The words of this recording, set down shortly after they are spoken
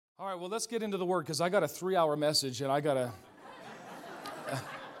All right, well, let's get into the Word because I got a 3-hour message and I got to...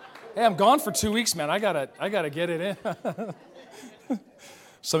 Hey, I'm gone for 2 weeks, man. I gotta get it in.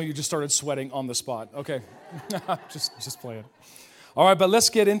 Some of you just started sweating on the spot. Okay, just playing. All right, but let's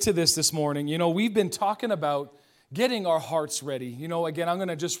get into this morning. You know, we've been talking about getting our hearts ready. You know, again, I'm going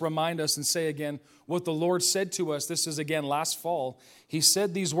to just remind us and say again what the Lord said to us. This is, again, last fall. He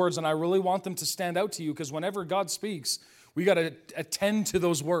said these words, and I really want them to stand out to you because whenever God speaks, we got to attend to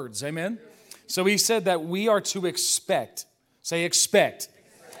those words. Amen? So he said that we are to expect. Say expect.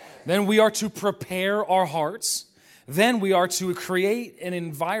 Then we are to prepare our hearts. Then we are to create an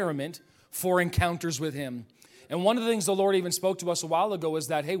environment for encounters with Him. And one of the things the Lord even spoke to us a while ago is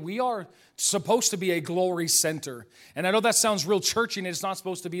that, hey, we are supposed to be a glory center. And I know that sounds real churchy, and it's not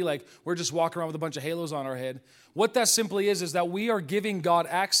supposed to be like we're just walking around with a bunch of halos on our head. What that simply is that we are giving God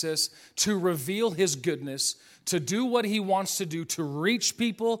access to reveal His goodness, to do what He wants to do, to reach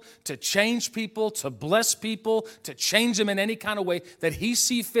people, to change people, to bless people, to change them in any kind of way that He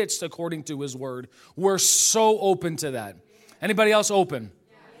sees fits according to His Word. We're so open to that. Anybody else open?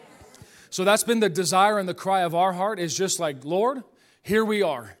 So that's been the desire and the cry of our heart is just like, Lord, here we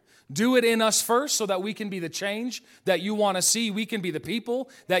are. Do it in us first so that we can be the change that you want to see. We can be the people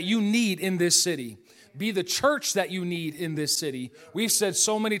that you need in this city. Be the church that you need in this city. We've said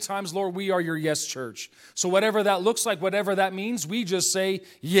so many times, Lord, we are your yes church. So whatever that looks like, whatever that means, we just say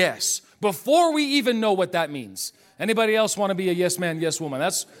yes before we even know what that means. Anybody else want to be a yes man, yes woman?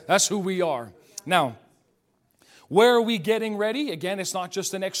 That's who we are. Now, where are we getting ready? Again, it's not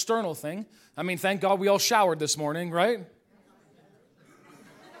just an external thing. I mean, thank God we all showered this morning, right?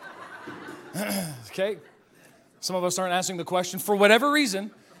 Okay. Some of us aren't answering the question for whatever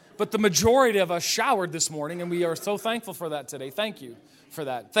reason, but the majority of us showered this morning, and we are so thankful for that today. Thank you for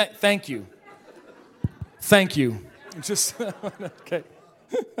that. Thank you. Thank you. Just, okay.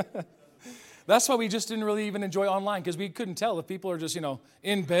 That's why we just didn't really even enjoy online, because we couldn't tell if people are just,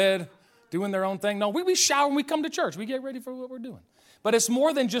 in bed, doing their own thing. No, we shower when we come to church. We get ready for what we're doing. But it's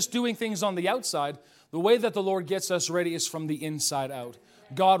more than just doing things on the outside. The way that the Lord gets us ready is from the inside out.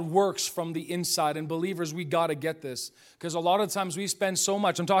 God works from the inside. And believers, we got to get this. Because a lot of times we spend so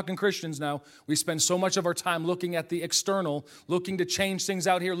much, I'm talking Christians now, we spend so much of our time looking at the external, looking to change things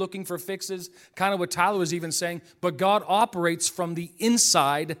out here, looking for fixes, kind of what Tyler was even saying. But God operates from the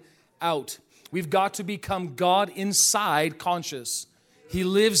inside out. We've got to become God inside conscious. He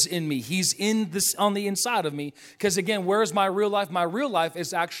lives in me. He's in this on the inside of me. Because again, where's my real life? My real life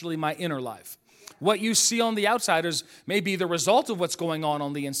is actually my inner life. What you see on the outside is maybe the result of what's going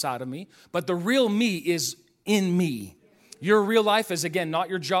on the inside of me, but the real me is in me. Your real life is, again, not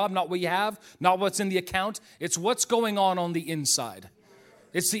your job, not what you have, not what's in the account. It's what's going on the inside.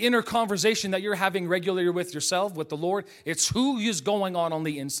 It's the inner conversation that you're having regularly with yourself, with the Lord. It's who is going on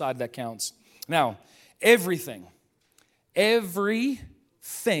the inside that counts. Now, everything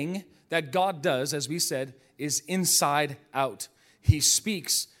that God does, as we said, is inside out. He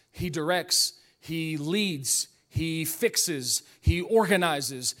speaks, He directs, He leads, He fixes, He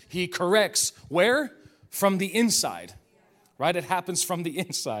organizes, He corrects. Where? From the inside, right? It happens from the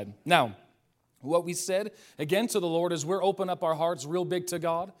inside. Now, what we said, again, to the Lord is we're open up our hearts real big to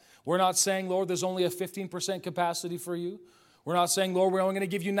God. We're not saying, Lord, there's only a 15% capacity for you. We're not saying, Lord, we're only going to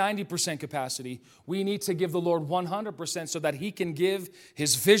give you 90% capacity. We need to give the Lord 100% so that He can give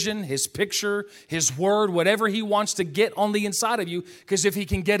His vision, His picture, His word, whatever He wants to get on the inside of you. Because if He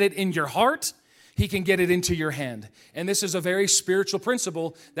can get it in your heart, He can get it into your hand. And this is a very spiritual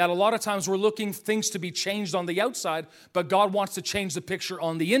principle that a lot of times we're looking things to be changed on the outside, but God wants to change the picture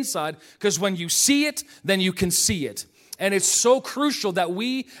on the inside. Because when you see it, then you can see it. And it's so crucial that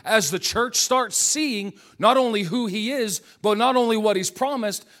we, as the church, start seeing not only who He is, but not only what He's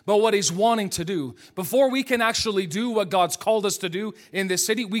promised, but what He's wanting to do. Before we can actually do what God's called us to do in this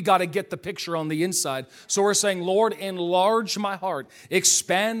city, we got to get the picture on the inside. So we're saying, Lord, enlarge my heart.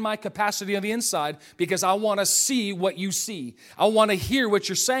 Expand my capacity on the inside because I want to see what you see. I want to hear what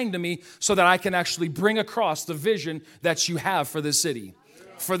you're saying to me so that I can actually bring across the vision that you have for this city.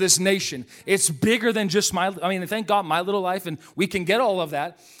 For this nation. It's bigger than just thank God, my little life, and we can get all of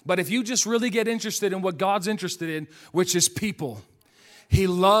that. But if you just really get interested in what God's interested in, which is people. He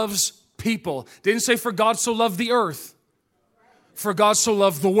loves people. Didn't say for God so loved the earth. For God so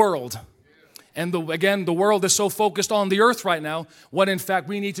loved the world. And the world is so focused on the earth right now, when in fact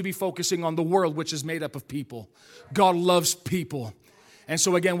we need to be focusing on the world, which is made up of people. God loves people. And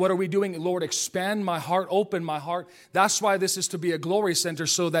so again, what are we doing? Lord, expand my heart, open my heart. That's why this is to be a glory center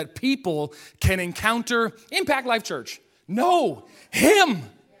so that people can encounter Impact Life Church. No, Him.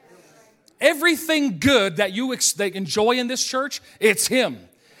 Everything good that you enjoy in this church, it's Him.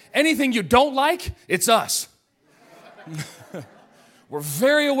 Anything you don't like, it's us. We're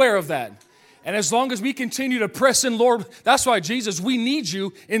very aware of that. And as long as we continue to press in, Lord, that's why, Jesus, we need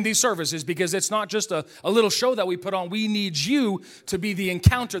you in these services, because it's not just a little show that we put on. We need you to be the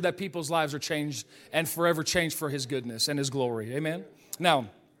encounter that people's lives are changed and forever changed for his goodness and his glory. Amen? Now,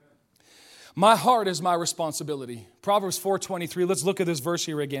 my heart is my responsibility. Proverbs 4:23. Let's look at this verse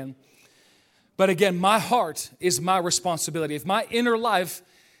here again. But again, my heart is my responsibility. If my inner life,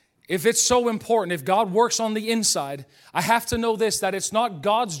 if it's so important, if God works on the inside, I have to know this, that it's not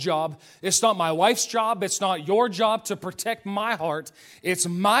God's job, it's not my wife's job, it's not your job to protect my heart. It's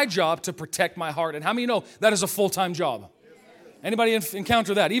my job to protect my heart. And how many know that is a full-time job? Anybody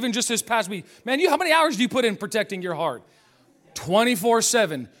encounter that? Even just this past week. Man, how many hours do you put in protecting your heart?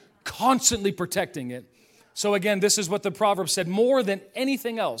 24/7, constantly protecting it. So again, this is what the Proverbs said, more than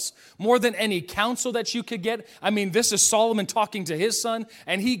anything else, more than any counsel that you could get. I mean, this is Solomon talking to his son,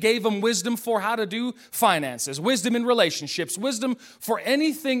 and he gave him wisdom for how to do finances, wisdom in relationships, wisdom for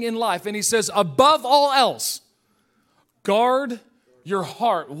anything in life. And he says, above all else, guard your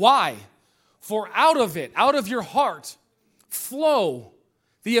heart. Why? For out of it, out of your heart, flow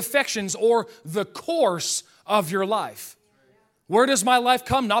the affections or the course of your life. Where does my life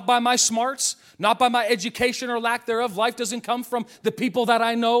come? Not by my smarts, not by my education or lack thereof. Life doesn't come from the people that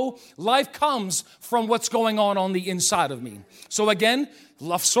I know. Life comes from what's going on the inside of me. So again,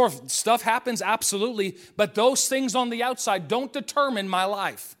 stuff happens, absolutely, but those things on the outside don't determine my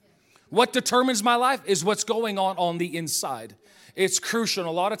life. What determines my life is what's going on the inside. It's crucial. And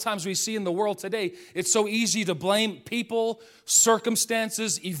a lot of times we see in the world today, it's so easy to blame people,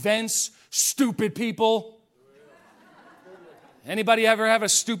 circumstances, events, stupid people. Anybody ever have a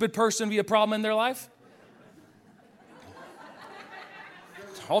stupid person be a problem in their life?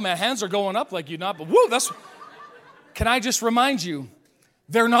 Oh man, hands are going up like you're not, but woo, can I just remind you,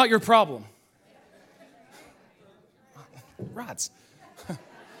 they're not your problem. Rods.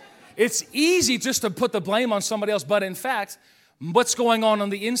 It's easy just to put the blame on somebody else, but in fact, what's going on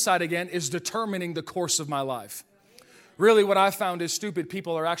the inside again is determining the course of my life. Really what I found is stupid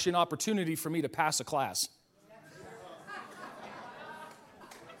people are actually an opportunity for me to pass a class.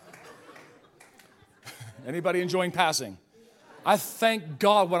 Anybody enjoying passing? I thank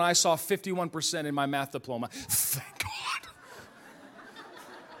God when I saw 51% in my math diploma. Thank God.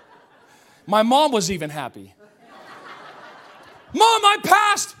 My mom was even happy. Mom, I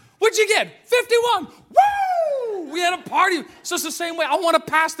passed. What'd you get? 51. Woo! We had a party. So it's the same way. I want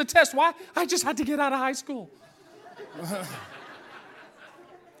to pass the test. Why? I just had to get out of high school.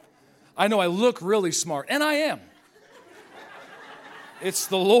 I know I look really smart, and I am. It's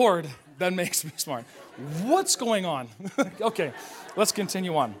the Lord that makes me smart. What's going on? Okay, let's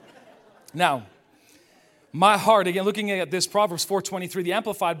continue on. Now, my heart, again, looking at this, Proverbs 4:23, the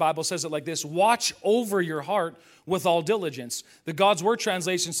Amplified Bible says it like this: watch over your heart with all diligence. The God's Word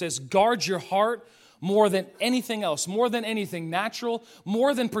translation says, guard your heart more than anything else, more than anything natural,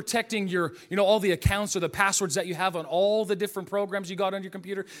 more than protecting your, all the accounts or the passwords that you have on all the different programs you got on your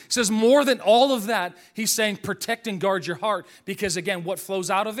computer. He says more than all of that, he's saying protect and guard your heart, because again, what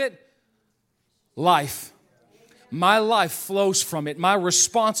flows out of it? Life. My life flows from it. My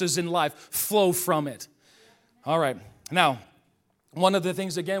responses in life flow from it. All right. Now, one of the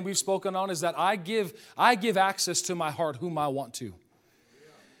things, again, we've spoken on is that I give access to my heart whom I want to.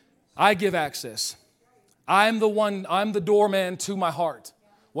 I give access. I'm the doorman to my heart.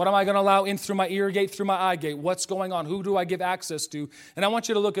 What am I going to allow in through my ear gate, through my eye gate? What's going on? Who do I give access to? And I want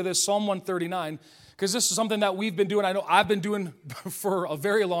you to look at this, Psalm 139, because this is something that we've been doing. I know I've been doing for a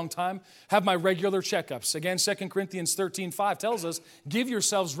very long time. Have my regular checkups. Again, 2 Corinthians 13:5 tells us, give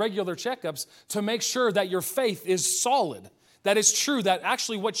yourselves regular checkups to make sure that your faith is solid, that it's true, that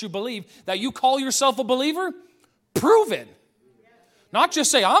actually what you believe, that you call yourself a believer, prove it. Not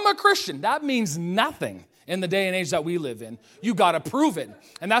just say, I'm a Christian. That means nothing in the day and age that we live in. You got to prove it.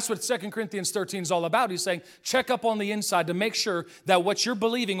 And that's what 2 Corinthians 13 is all about. He's saying, check up on the inside to make sure that what you're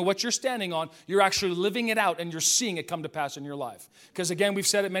believing and what you're standing on, you're actually living it out and you're seeing it come to pass in your life. Because again, we've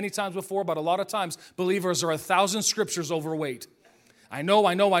said it many times before, but a lot of times believers are 1,000 scriptures overweight. I know.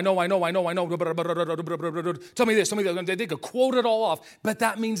 Tell me this. They could quote it all off, but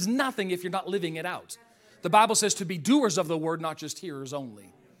that means nothing if you're not living it out. The Bible says to be doers of the word, not just hearers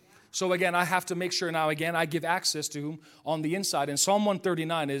only. So again, I have to make sure now, again, I give access to whom on the inside. And Psalm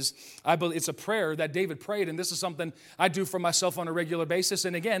 139 it's a prayer that David prayed, and this is something I do for myself on a regular basis.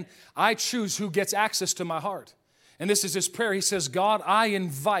 And again, I choose who gets access to my heart. And this is his prayer. He says, God, I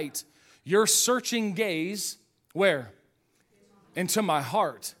invite your searching gaze, where? Into my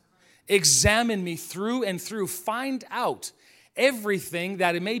heart. Examine me through and through. Find out everything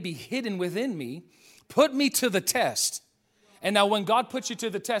that it may be hidden within me. Put me to the test. And now when God puts you to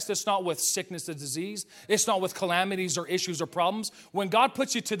the test, it's not with sickness or disease. It's not with calamities or issues or problems. When God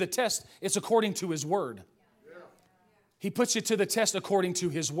puts you to the test, it's according to His word. He puts you to the test according to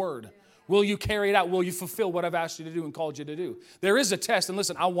His word. Will you carry it out? Will you fulfill what I've asked you to do and called you to do? There is a test, and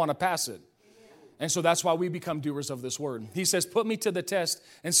listen, I want to pass it. And so that's why we become doers of this word. He says, put me to the test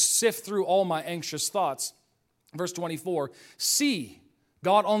and sift through all my anxious thoughts. Verse 24, see,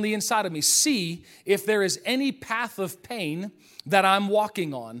 God on the inside of me, see if there is any path of pain that I'm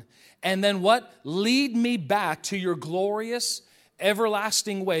walking on. And then what? Lead me back to your glorious,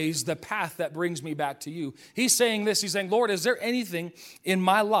 everlasting ways, the path that brings me back to you. He's saying this, he's saying, Lord, is there anything in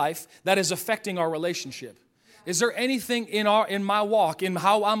my life that is affecting our relationship? Is there anything in my walk, in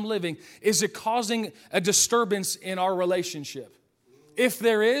how I'm living, is it causing a disturbance in our relationship? If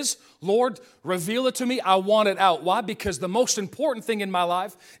there is, Lord, reveal it to me. I want it out. Why? Because the most important thing in my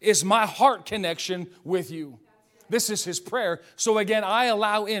life is my heart connection with you. This is his prayer. So again, I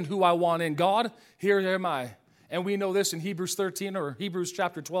allow in who I want in. God, here am I. And we know this in Hebrews 13 or Hebrews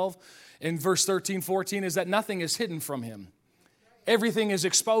chapter 12 in verse 13, 14 is that nothing is hidden from him. Everything is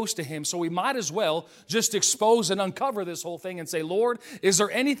exposed to him. So we might as well just expose and uncover this whole thing and say, Lord, is there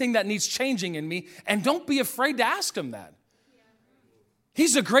anything that needs changing in me? And don't be afraid to ask him that.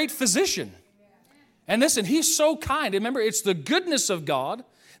 He's a great physician. And listen, he's so kind. Remember, it's the goodness of God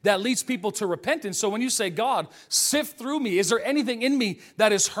that leads people to repentance. So when you say, God, sift through me, is there anything in me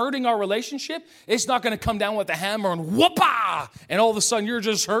that is hurting our relationship? It's not going to come down with a hammer and whoop-ah, and all of a sudden you're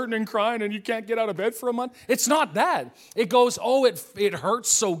just hurting and crying and you can't get out of bed for a month. It's not that. It goes, oh, it hurts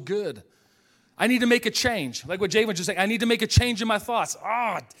so good. I need to make a change. Like what Jay was just saying, I need to make a change in my thoughts.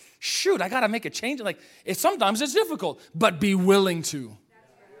 Shoot, I got to make a change. Like, sometimes it's difficult, but be willing to.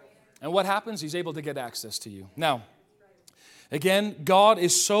 And what happens? He's able to get access to you. Now, again, God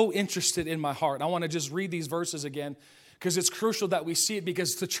is so interested in my heart. I want to just read these verses again because it's crucial that we see it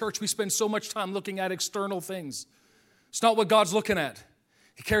because the church, we spend so much time looking at external things. It's not what God's looking at.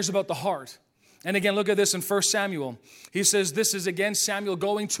 He cares about the heart. And again, look at this in 1 Samuel. He says, this is again Samuel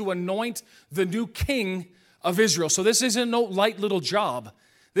going to anoint the new king of Israel. So this isn't no light little job.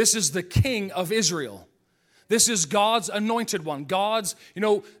 This is the king of Israel. This is God's anointed one, God's,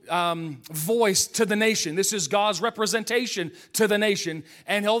 voice to the nation. This is God's representation to the nation.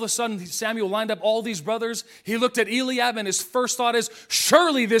 And all of a sudden, Samuel lined up all these brothers. He looked at Eliab, and his first thought is,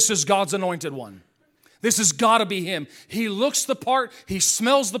 surely this is God's anointed one. This has got to be him. He looks the part. He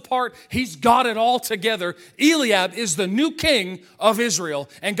smells the part. He's got it all together. Eliab is the new king of Israel.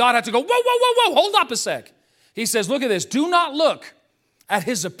 And God had to go, whoa, hold up a sec. He says, look at this. Do not look at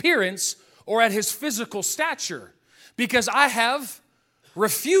his appearance or at his physical stature, because I have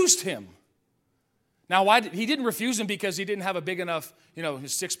refused him. Now, he didn't refuse him because he didn't have a big enough,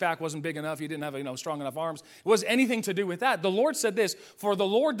 his six-pack wasn't big enough, he didn't have, strong enough arms. It was anything to do with that. The Lord said this, for the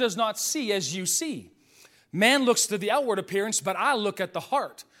Lord does not see as you see. Man looks to the outward appearance, but I look at the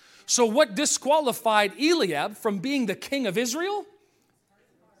heart. So what disqualified Eliab from being the king of Israel?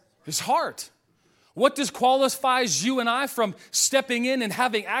 His heart. What disqualifies you and I from stepping in and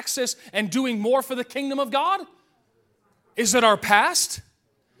having access and doing more for the kingdom of God? Is it our past?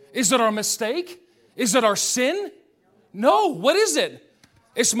 Is it our mistake? Is it our sin? No. What is it?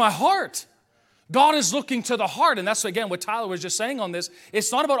 It's my heart. God is looking to the heart. And that's, again, what Tyler was just saying on this.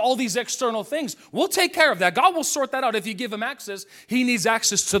 It's not about all these external things. We'll take care of that. God will sort that out. If you give him access, he needs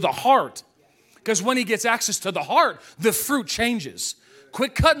access to the heart. Because when he gets access to the heart, the fruit changes.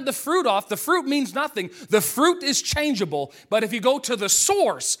 Quit cutting the fruit off. The fruit means nothing. The fruit is changeable. But if you go to the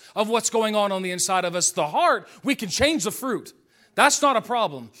source of what's going on the inside of us, the heart, we can change the fruit. That's not a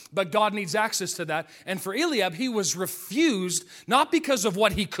problem. But God needs access to that. And for Eliab, he was refused, not because of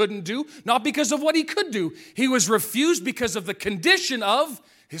what he couldn't do, not because of what he could do. He was refused because of the condition of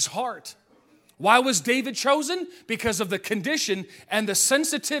his heart. Why was David chosen? Because of the condition and the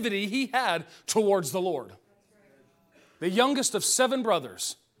sensitivity he had towards the Lord. The youngest of 7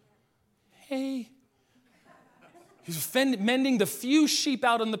 brothers. Hey. He's mending the few sheep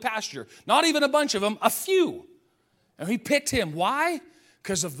out in the pasture. Not even a bunch of them, a few. And he picked him. Why?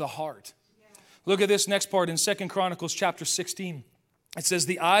 Because of the heart. Look at this next part in 2 Chronicles chapter 16. It says,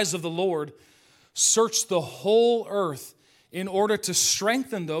 the eyes of the Lord search the whole earth in order to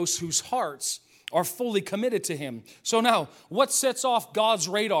strengthen those whose hearts are fully committed to him. So now, what sets off God's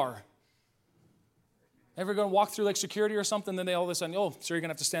radar? Ever going to walk through like security or something, then they all of a sudden, so you're going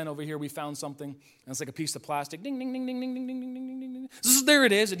to have to stand over here. We found something. And it's like a piece of plastic. Ding, ding, ding, ding, ding, ding, ding, ding, ding, ding. There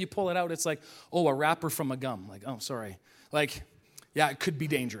it is. And you pull it out. It's like, a wrapper from a gum. Like, sorry. Like, yeah, it could be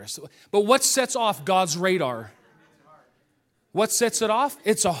dangerous. But what sets off God's radar? What sets it off?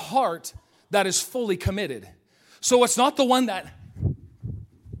 It's a heart that is fully committed. So it's not the one that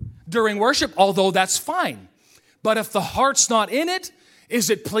during worship, although that's fine. But if the heart's not in it, is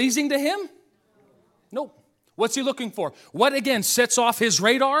it pleasing to him? Nope. What's he looking for? What again sets off his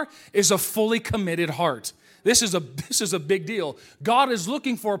radar is a fully committed heart. This is a big deal. God is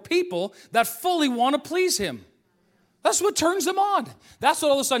looking for people that fully want to please him. That's what turns him on. That's what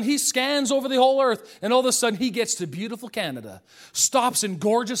all of a sudden he scans over the whole earth, and all of a sudden he gets to beautiful Canada, stops in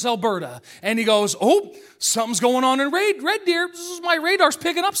gorgeous Alberta, and he goes, oh, something's going on in Red Deer. This is my radar's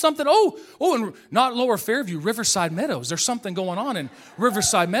picking up something. Oh, and not Lower Fairview, Riverside Meadows. There's something going on in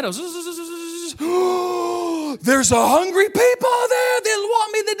Riverside Meadows. There's a hungry people there. They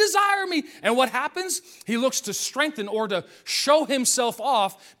want me. They desire me. And what happens? He looks to strengthen or to show himself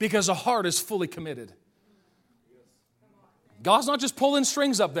off because a heart is fully committed. God's not just pulling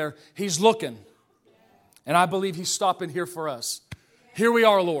strings up there. He's looking. And I believe he's stopping here for us. Here we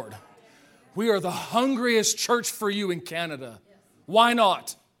are, Lord. We are the hungriest church for you in Canada. Why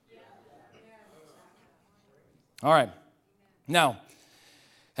not? All right. Now,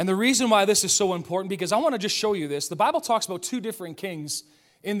 and the reason why this is so important, because I want to just show you this. The Bible talks about two different kings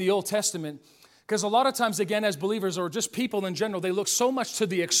in the Old Testament. Because a lot of times, again, as believers or just people in general, they look so much to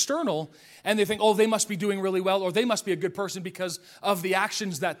the external and they think, oh, they must be doing really well or they must be a good person because of the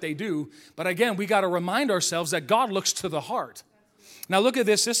actions that they do. But again, we got to remind ourselves that God looks to the heart. Now look at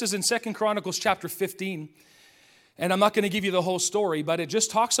this. This is in 2 Chronicles chapter 15. And I'm not going to give you the whole story, but it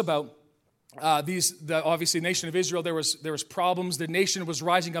just talks about obviously the nation of Israel. There was problems. The nation was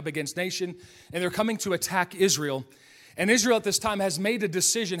rising up against nation and they're coming to attack Israel. And Israel at this time has made a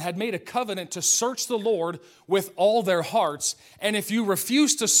decision, had made a covenant to search the Lord with all their hearts. And if you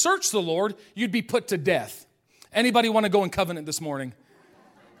refuse to search the Lord, you'd be put to death. Anybody want to go in covenant this morning?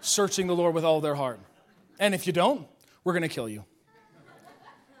 Searching the Lord with all their heart. And if you don't, we're going to kill you.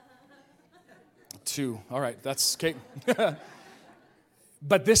 2. All right, that's okay.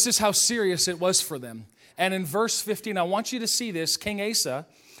 But this is how serious it was for them. And in verse 15, I want you to see this. King Asa,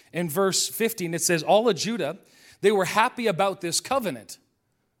 in verse 15, it says, all of Judah, they were happy about this covenant.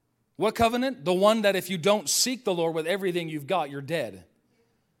 What covenant? The one that if you don't seek the Lord with everything you've got, you're dead.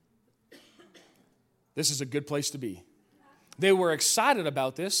 This is a good place to be. They were excited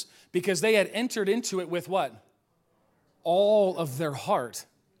about this because they had entered into it with what? All of their heart.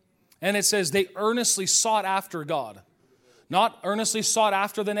 And it says they earnestly sought after God. Not earnestly sought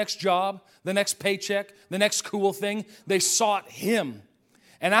after the next job, the next paycheck, the next cool thing. They sought him.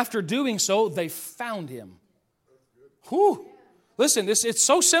 And after doing so, they found him. Whew. Listen, it's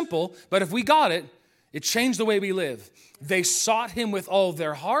so simple, but if we got it, it changed the way we live. They sought him with all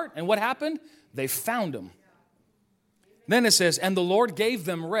their heart, and what happened? They found him. Then it says, and the Lord gave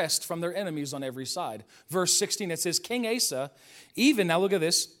them rest from their enemies on every side. Verse 16, it says, King Asa, even, now look at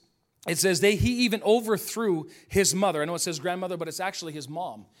this, it says, he even overthrew his mother. I know it says grandmother, but it's actually his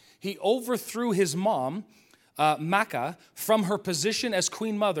mom. He overthrew his mom, Maacah, from her position as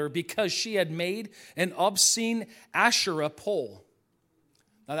queen mother because she had made an obscene Asherah pole.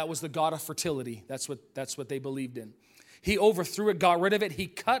 Now that was the god of fertility. That's what they believed in. He overthrew it, got rid of it. He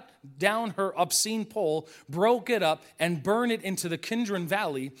cut down her obscene pole, broke it up, and burned it into the Kidron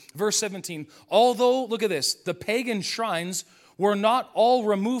Valley. Verse 17, although, look at this, the pagan shrines were not all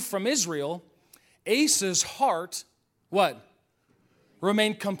removed from Israel, Asa's heart, what?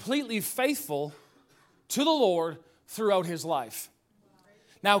 Remained completely faithful to the Lord throughout his life.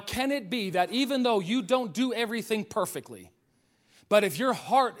 Now, can it be that even though you don't do everything perfectly, but if your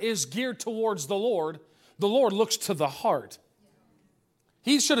heart is geared towards the Lord looks to the heart.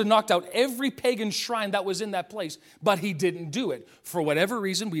 He should have knocked out every pagan shrine that was in that place, but he didn't do it. For whatever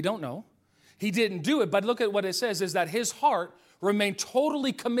reason, we don't know. He didn't do it, but look at what it says, is that his heart remained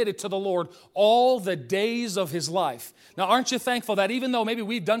totally committed to the Lord all the days of his life. Now, aren't you thankful that even though maybe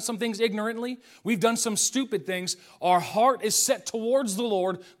we've done some things ignorantly, we've done some stupid things, our heart is set towards the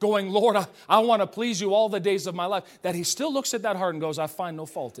Lord, going, Lord, I want to please you all the days of my life, that he still looks at that heart and goes, I find no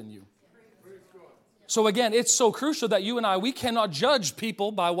fault in you. So again, it's so crucial that you and I, we cannot judge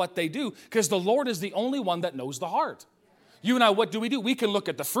people by what they do because the Lord is the only one that knows the heart. You and I, what do? We can look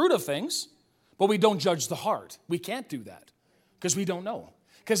at the fruit of things, but we don't judge the heart. We can't do that because we don't know.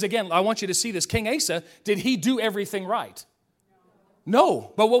 Because again, I want you to see this. King Asa, did he do everything right?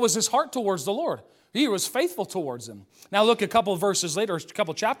 No. But what was his heart towards the Lord? He was faithful towards him. Now look a couple of verses later, a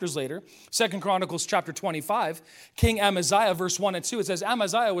couple chapters later, 2 Chronicles chapter 25, King Amaziah, verse 1 and 2, it says,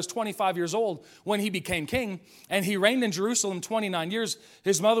 Amaziah was 25 years old when he became king, and he reigned in Jerusalem 29 years.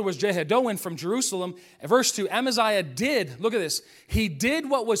 His mother was Jehoaddin from Jerusalem. Verse 2, Amaziah did, look at this, he did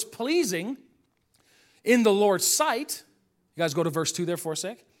what was pleasing in the Lord's sight. You guys go to verse 2 there for a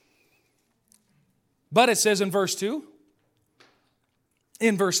sec. But it says in verse 2,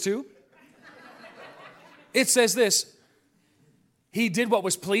 it says this, he did what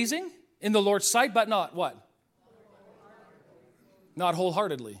was pleasing in the Lord's sight, but not what? Not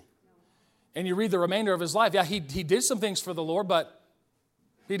wholeheartedly. And you read the remainder of his life. Yeah, he did some things for the Lord, but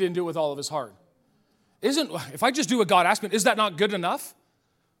he didn't do it with all of his heart. If I just do what God asked me, is that not good enough?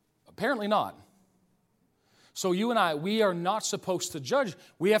 Apparently not. So you and I, we are not supposed to judge.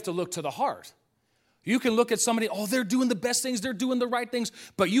 We have to look to the heart. You can look at somebody, oh, they're doing the best things, they're doing the right things,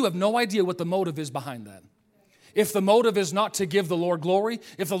 but you have no idea what the motive is behind that. If the motive is not to give the Lord glory,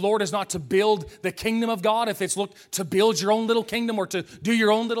 if the Lord is not to build the kingdom of God, if it's to build your own little kingdom or to do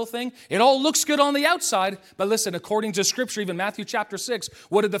your own little thing, it all looks good on the outside. But listen, according to Scripture, even Matthew chapter 6,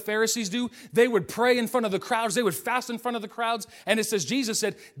 what did the Pharisees do? They would pray in front of the crowds. They would fast in front of the crowds. And it says, Jesus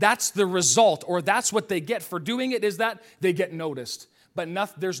said, that's the result, or that's what they get for doing it, is that they get noticed. But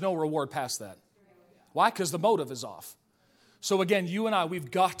there's no reward past that. Why? Because the motive is off. So again, you and I,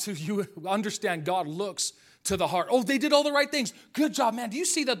 we've got to understand God looks to the heart. Oh, they did all the right things. Good job, man. Do you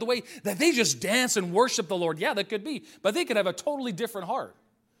see that the way that they just dance and worship the Lord? Yeah, that could be. But they could have a totally different heart.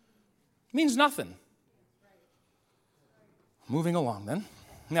 It means nothing. Moving along then.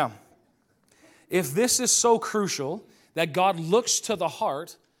 Now, if this is so crucial that God looks to the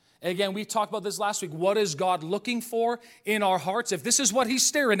heart, again, we talked about this last week. What is God looking for in our hearts? If this is what he's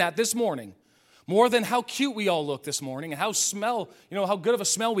staring at this morning, more than how cute we all look this morning and how good of a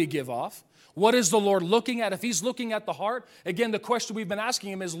smell we give off, what is the Lord looking at? If he's looking at the heart, again, the question we've been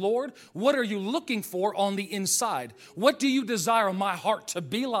asking him is, Lord, what are you looking for on the inside? What do you desire my heart to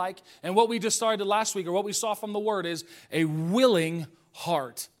be like? And what we just started last week, or what we saw from the word, is a willing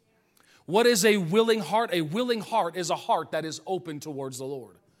heart. What is a willing heart? A willing heart is a heart that is open towards the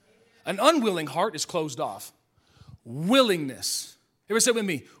Lord. An unwilling heart is closed off. Willingness. Everybody say it with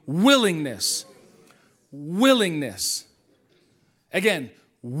me. Willingness. Willingness. Again,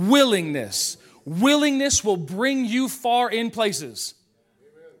 willingness. Willingness will bring you far in places.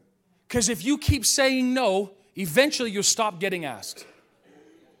 Because if you keep saying no, eventually you'll stop getting asked.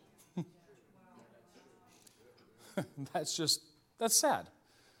 That's sad.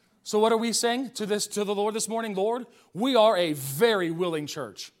 So what are we saying to the Lord this morning? Lord, we are a very willing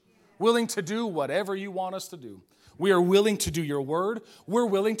church. Willing to do whatever you want us to do. We are willing to do your word. We're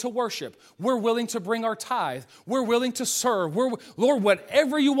willing to worship. We're willing to bring our tithe. We're willing to serve. Lord,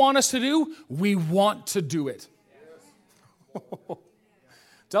 whatever you want us to do, we want to do it. Yes.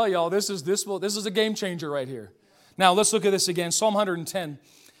 Tell y'all, this is a game changer right here. Now, let's look at this again. Psalm 110.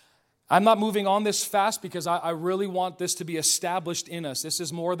 I'm not moving on this fast because I really want this to be established in us. This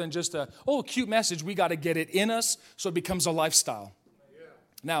is more than just a cute message. We got to get it in us so it becomes a lifestyle. Yeah.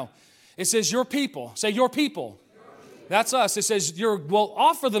 Now, it says your people. Say your people. That's us. It says will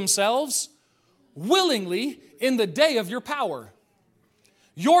offer themselves willingly in the day of your power.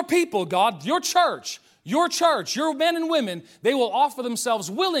 Your people, God, your church, your men and women, they will offer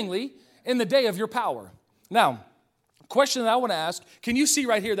themselves willingly in the day of your power. Now, question that I want to ask, can you see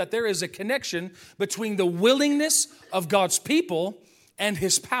right here that there is a connection between the willingness of God's people and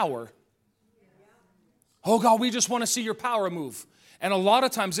his power? Oh God, we just want to see your power move. And a lot of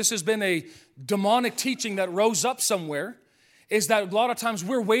times, this has been a demonic teaching that rose up somewhere, is that a lot of times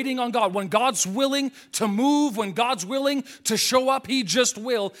we're waiting on God. When God's willing to move, when God's willing to show up, he just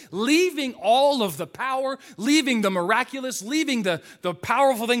will, leaving all of the power, leaving the miraculous, leaving the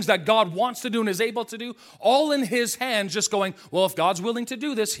powerful things that God wants to do and is able to do, all in his hands, just going, well, if God's willing to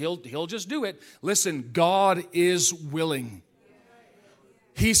do this, he'll just do it. Listen, God is willing.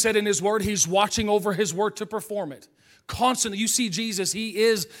 He said in his word, he's watching over his word to perform it. Constantly, you see Jesus, he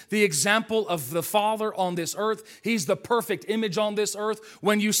is the example of the Father on this earth. He's the perfect image on this earth.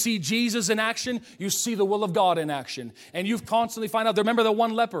 When you see Jesus in action, you see the will of God in action. And you constantly find out, remember the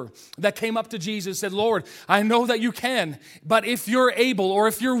one leper that came up to Jesus and said, Lord, I know that you can, but if you're able or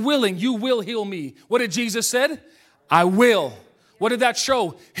if you're willing, you will heal me. What did Jesus say? I will. What did that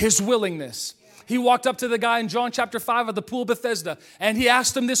show? His willingness. He walked up to the guy in John chapter 5 at the pool of Bethesda, and he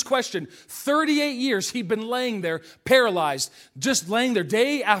asked him this question. 38 years he'd been laying there, paralyzed, just laying there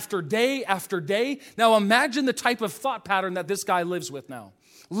day after day after day. Now imagine the type of thought pattern that this guy lives with now.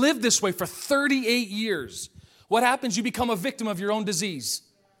 Lived this way for 38 years. What happens? You become a victim of your own disease.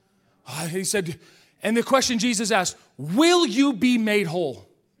 He said, and the question Jesus asked, will you be made whole?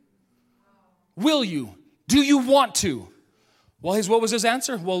 Will you? Do you want to? Well, what was his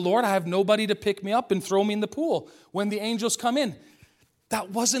answer? Well, Lord, I have nobody to pick me up and throw me in the pool when the angels come in.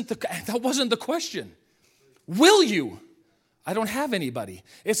 That wasn't the question. Will you? I don't have anybody.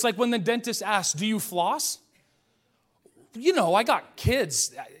 It's like when the dentist asks, do you floss? I got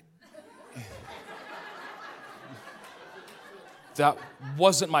kids. That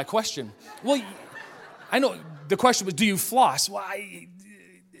wasn't my question. Well, I know the question was, do you floss? Well,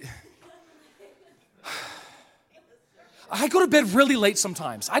 I go to bed really late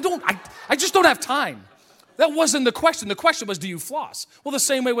sometimes. I just don't have time. That wasn't the question. The question was, do you floss? Well, the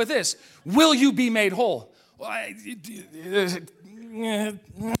same way with this. Will you be made whole? They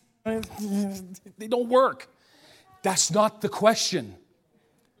don't work. That's not the question.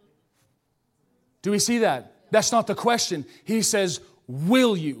 Do we see that? That's not the question. He says,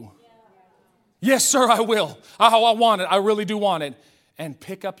 will you? Yes, sir, I will. I want it. I really do want it. And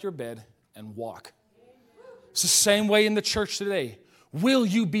pick up your bed and walk. It's the same way in the church today. Will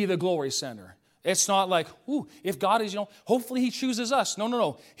you be the glory center? It's not like, if God is, hopefully he chooses us.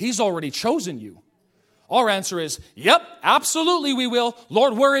 No. He's already chosen you. Our answer is, yep, absolutely we will.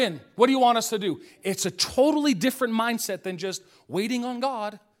 Lord, we're in. What do you want us to do? It's a totally different mindset than just waiting on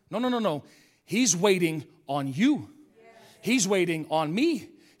God. No. He's waiting on you. He's waiting on me.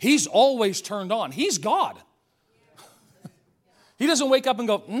 He's always turned on. He's God. He doesn't wake up and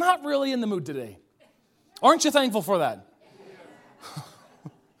go, not really in the mood today. Aren't you thankful for that?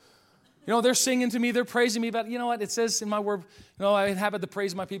 They're singing to me, they're praising me, but you know what? It says in my word, I inhabit the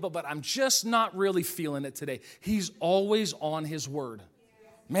praise of my people, but I'm just not really feeling it today. He's always on his word.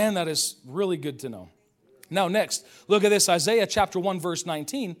 Man, that is really good to know. Now, next, look at this, Isaiah chapter 1, verse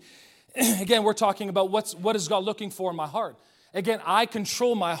 19. Again, we're talking about what is God looking for in my heart. Again, I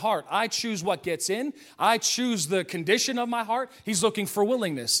control my heart. I choose what gets in. I choose the condition of my heart. He's looking for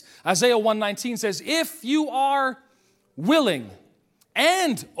willingness. Isaiah 1:19 says, if you are willing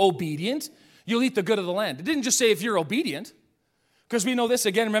and obedient, you'll eat the good of the land. It didn't just say if you're obedient, because we know this.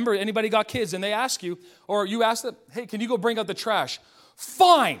 Again, remember, anybody got kids and they ask you, or you ask them, hey, can you go bring out the trash?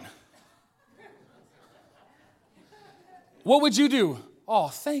 Fine. What would you do? Oh,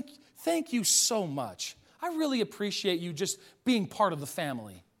 thank you so much. I really appreciate you just being part of the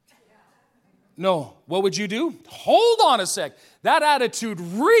family. No, what would you do? Hold on a sec. That attitude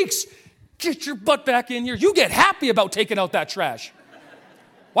reeks. Get your butt back in here. You get happy about taking out that trash.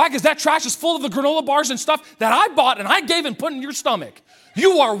 Why? Because that trash is full of the granola bars and stuff that I bought and I gave and put in your stomach.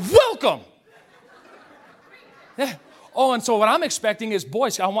 You are welcome. Yeah. Oh, and so what I'm expecting is,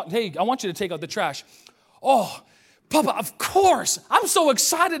 boys, I want you to take out the trash. Oh, Papa, of course. I'm so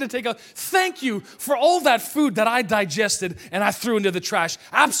excited to take out. Thank you for all that food that I digested and I threw into the trash.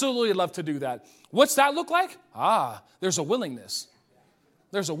 Absolutely love to do that. What's that look like? There's a willingness.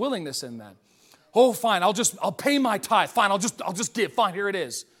 There's a willingness in that. Oh, fine. I'll pay my tithe. Fine. I'll just give. Fine. Here it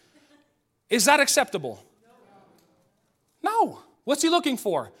is. Is that acceptable? No. What's he looking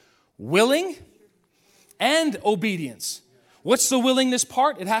for? Willing and obedience. What's the willingness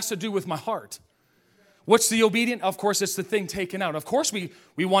part? It has to do with my heart. What's the obedient? Of course, it's the thing taken out. Of course, we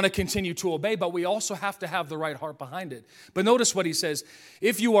want to continue to obey, but we also have to have the right heart behind it. But notice what he says.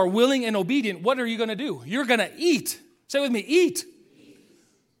 If you are willing and obedient, what are you going to do? You're going to eat. Say with me, eat.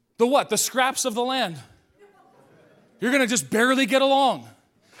 The what? The scraps of the land. You're going to just barely get along.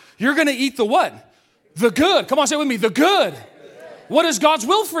 You're going to eat the what? The good. Come on, say with me, the good. What is God's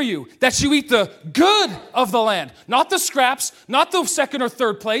will for you? That you eat the good of the land. Not the scraps, not the second or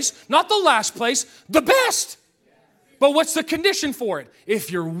third place, not the last place, the best. But what's the condition for it? If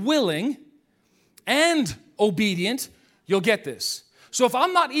you're willing and obedient, you'll get this. So if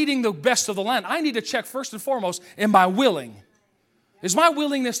I'm not eating the best of the land, I need to check first and foremost, am I willing? Is my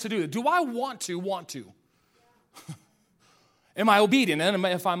willingness to do it? Do I want to? Am I obedient? And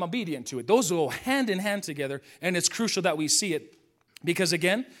if I'm obedient to it, those go hand in hand together, and it's crucial that we see it. Because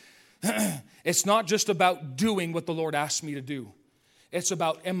again, it's not just about doing what the Lord asked me to do. It's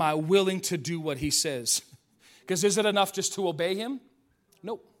about, am I willing to do what he says? Because is it enough just to obey him?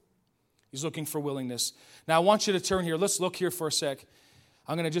 Nope. He's looking for willingness. Now, I want you to turn here. Let's look here for a sec.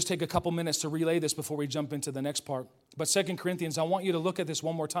 I'm going to just take a couple minutes to relay this before we jump into the next part. But 2 Corinthians, I want you to look at this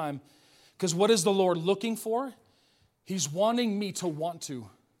one more time. Because what is the Lord looking for? He's wanting me to want to.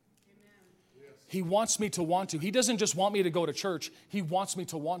 He wants me to want to. He doesn't just want me to go to church. He wants me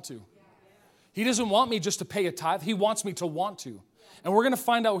to want to. He doesn't want me just to pay a tithe. He wants me to want to. And we're going to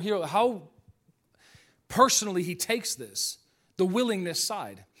find out here how personally he takes this, the willingness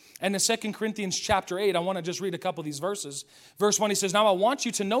side. And in 2 Corinthians chapter 8, I want to just read a couple of these verses. Verse 1, he says, now I want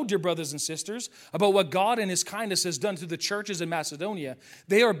you to know, dear brothers and sisters, about what God in his kindness has done to the churches in Macedonia.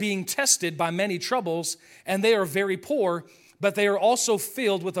 They are being tested by many troubles, and they are very poor, but they are also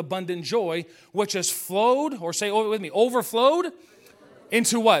filled with abundant joy, which has flowed, or say with me, overflowed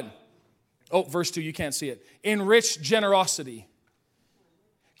into what? Oh, verse 2, you can't see it. In rich generosity.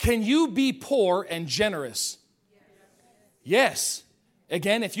 Can you be poor and generous? Yes.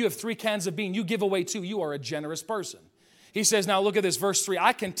 Again, if you have 3 cans of bean, you give away 2. You are a generous person. He says, now look at this, verse 3.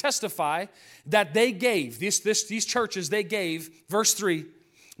 I can testify that they gave, these churches, they gave, verse 3,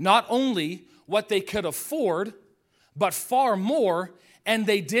 not only what they could afford, but far more, and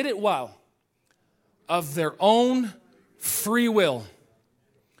they did it well, of their own free will.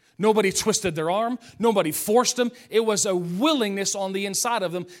 Nobody twisted their arm. Nobody forced them. It was a willingness on the inside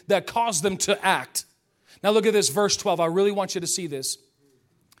of them that caused them to act. Now look at this, verse 12. I really want you to see this.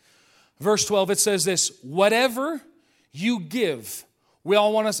 Verse 12, it says this, whatever you give. We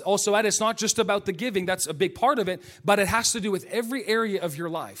all want to also add, it's not just about the giving. That's a big part of it, but it has to do with every area of your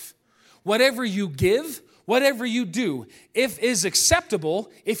life. Whatever you give, whatever you do, if is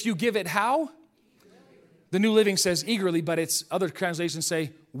acceptable, if you give it how? The New Living says eagerly, but it's other translations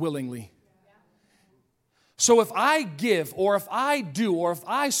say willingly. So if I give, or if I do, or if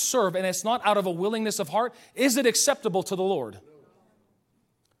I serve, and it's not out of a willingness of heart, is it acceptable to the Lord?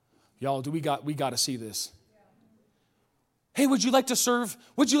 Y'all, we got to see this. Hey, would you like to serve?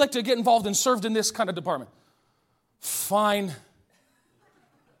 Would you like to get involved and served in this kind of department? Fine.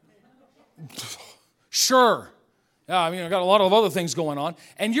 Sure. Yeah, I got a lot of other things going on.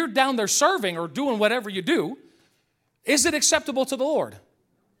 And you're down there serving or doing whatever you do. Is it acceptable to the Lord?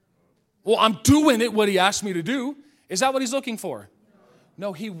 Well, I'm doing it what He asked me to do. Is that what He's looking for?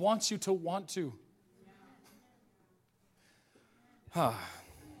 No, He wants you to want to.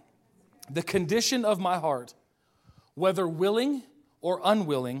 The condition of my heart, whether willing or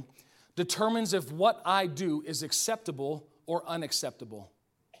unwilling, determines if what I do is acceptable or unacceptable.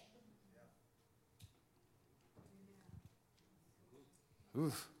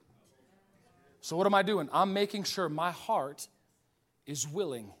 Oof. So what am I doing? I'm making sure my heart is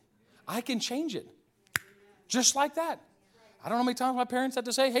willing. I can change it. Just like that. I don't know how many times my parents had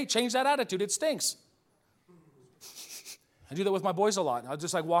to say, hey, change that attitude. It stinks. I do that with my boys a lot. I'll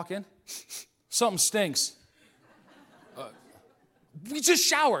just walk in. Something stinks. We just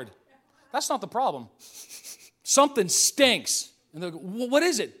showered. That's not the problem. Something stinks. And they'll go, well, what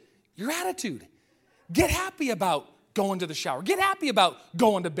is it? Your attitude. Get happy about going to the shower. Get happy about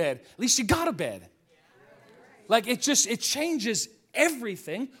going to bed. At least you got a bed. It changes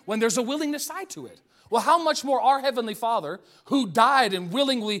everything when there's a willingness side to it. Well, how much more our Heavenly Father, who died and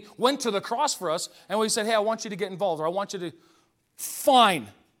willingly went to the cross for us, and we said, hey, I want you to get involved, or I want you to, fine,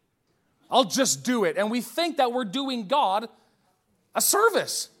 I'll just do it. And we think that we're doing God a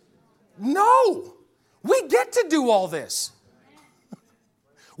service. No, we get to do all this.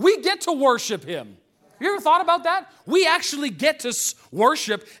 We get to worship Him. You ever thought about that? We actually get to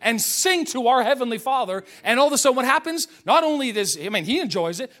worship and sing to our Heavenly Father, and all of a sudden what happens? Not only does, He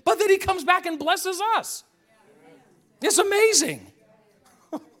enjoys it, but then He comes back and blesses us. It's amazing.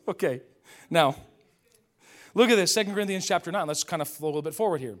 Okay, now, look at this, 2 Corinthians chapter 9. Let's kind of flow a little bit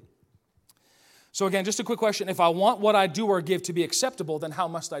forward here. So again, just a quick question. If I want what I do or give to be acceptable, then how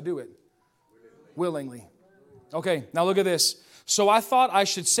must I do it? Willingly. Okay, now look at this. So I thought I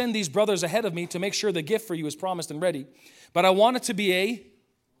should send these brothers ahead of me to make sure the gift for you is promised and ready. But I want it to be a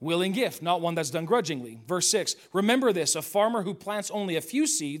willing gift, not one that's done grudgingly. Verse 6, remember this, a farmer who plants only a few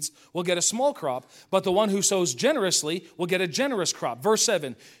seeds will get a small crop, but the one who sows generously will get a generous crop. Verse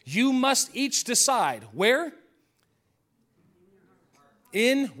 7, you must each decide where?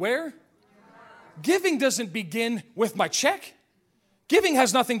 In where? Giving doesn't begin with my check. Giving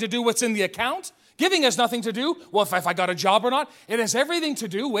has nothing to do with what's in the account. Giving has nothing to do, well, if I got a job or not. It has everything to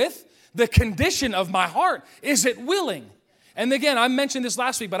do with the condition of my heart. Is it willing? And again, I mentioned this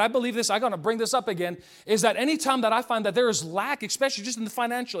last week, but I believe this, I'm going to bring this up again, is that anytime that I find that there is lack, especially just in the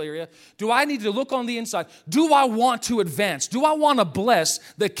financial area, do I need to look on the inside? Do I want to advance? Do I want to bless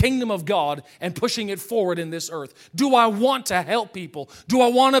the kingdom of God and pushing it forward in this earth? Do I want to help people? Do I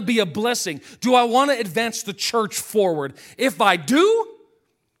want to be a blessing? Do I want to advance the church forward? If I do,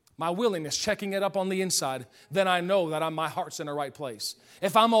 my willingness, checking it up on the inside, then I know that my heart's in the right place.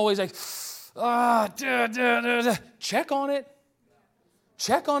 If I'm always like, check on it.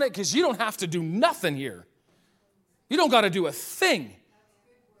 Check on it, because you don't have to do nothing here. You don't got to do a thing.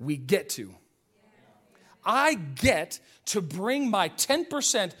 We get to. I get to bring my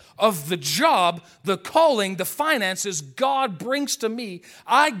 10% of the job, the calling, the finances God brings to me.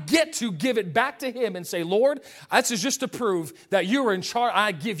 I get to give it back to Him and say, Lord, this is just to prove that you are in charge.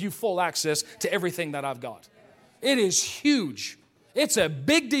 I give you full access to everything that I've got. It is huge. It's a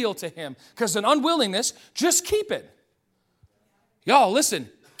big deal to Him, because an unwillingness, just keep it. Y'all, listen,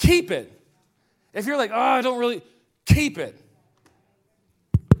 keep it. If you're like, I don't really, keep it.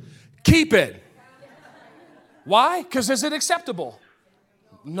 Keep it. Why? Because is it acceptable?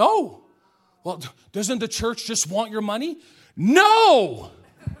 No. Well, doesn't the church just want your money? No.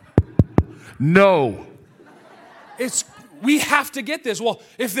 No. We have to get this. Well,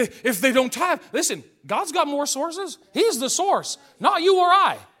 if they don't tithe, listen, God's got more sources. He's the source, not you or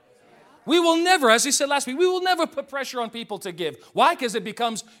I. We will never, as he said last week, we will never put pressure on people to give. Why? Because it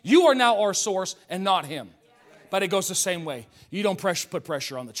becomes, you are now our source and not him. But it goes the same way. You don't put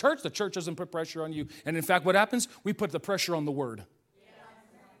pressure on the church doesn't put pressure on you. And in fact, what happens? We put the pressure on the word.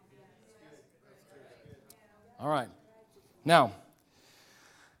 All right. Now,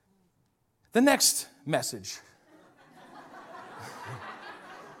 the next message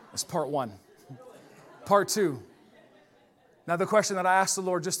is part 1. Part 2. Now, the question that I asked the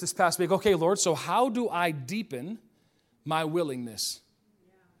Lord just this past week, okay, Lord, so how do I deepen my willingness?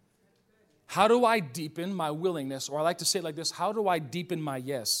 How do I deepen my willingness? Or I like to say it like this, how do I deepen my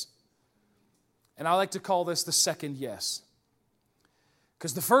yes? And I like to call this the second yes.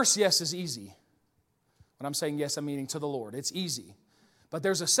 Because the first yes is easy. When I'm saying yes, I'm meaning to the Lord. It's easy. But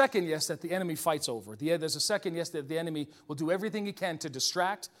there's a second yes that the enemy fights over. There's a second yes that the enemy will do everything he can to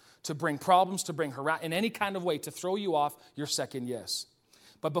distract, to bring problems, to bring harass, in any kind of way to throw you off your second yes.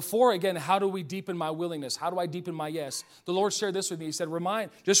 But before, again, how do we deepen my willingness? How do I deepen my yes? The Lord shared this with me. He said,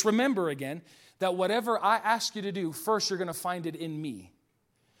 just remember again that whatever I ask you to do, first you're going to find it in me.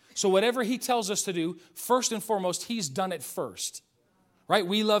 So whatever he tells us to do, first and foremost, he's done it first. Right?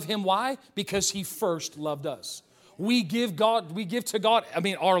 We love him. Why? Because he first loved us. We give to God,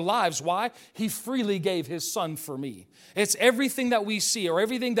 our lives. Why? He freely gave his son for me. It's everything that we see or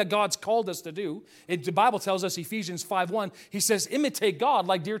everything that God's called us to do. The Bible tells us, Ephesians 5:1, he says, imitate God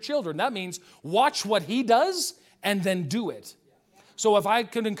like dear children. That means watch what he does and then do it. So if I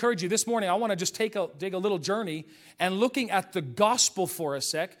could encourage you this morning, I want to just dig a little journey and looking at the gospel for a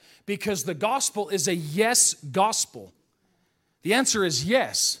sec, because the gospel is a yes gospel. The answer is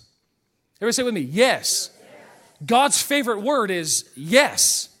yes. Everybody say it with me, yes. God's favorite word is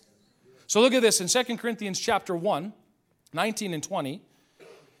yes. So look at this in 2 Corinthians chapter 1, 19 and 20.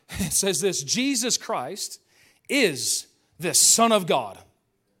 It says this, Jesus Christ is the Son of God.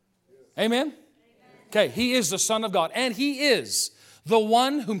 Amen? Okay, he is the Son of God. And he is the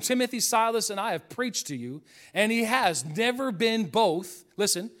one whom Timothy, Silas, and I have preached to you. And he has never been both.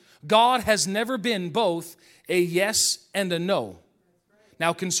 Listen, God has never been both a yes and a no.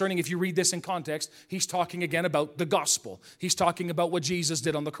 Now, concerning, if you read this in context, he's talking again about the gospel. He's talking about what Jesus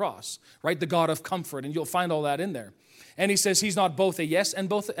did on the cross, right? The God of comfort, and you'll find all that in there. And he says he's not both a yes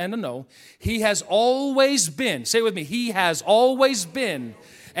and a no. He has always been, say it with me, he has always been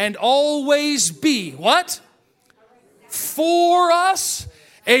and always be, what? For us,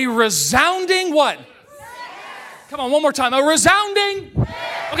 a resounding what? Come on, one more time. A resounding.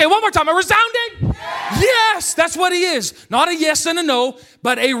 Okay, one more time. A resounding. Yes, that's what he is. Not a yes and a no,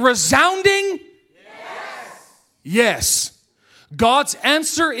 but a resounding yes. God's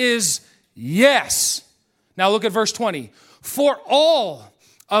answer is yes. Now look at verse 20. For all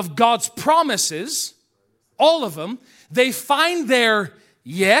of God's promises, all of them, they find their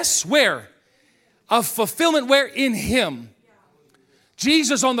yes, where? Of fulfillment, where? In him.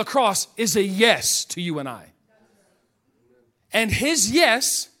 Jesus on the cross is a yes to you and I. And his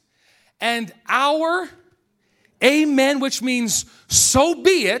yes and our amen, which means so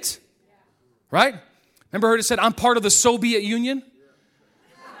be it, right? Remember heard it said, I'm part of the so be it union?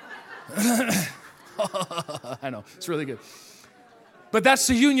 I know, it's really good. But that's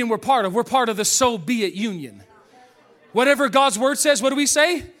the union we're part of. We're part of the so be it union. Whatever God's word says, what do we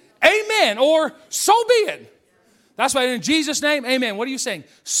say? Amen, or so be it. That's why in Jesus' name, amen. What are you saying?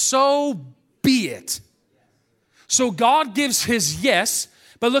 So be it. So God gives his yes,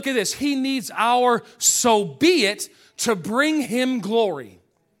 but look at this. He needs our so be it to bring him glory.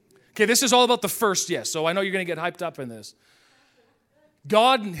 Okay, this is all about the first yes, so I know you're going to get hyped up in this.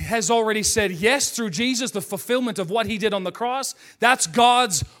 God has already said yes through Jesus, the fulfillment of what he did on the cross. That's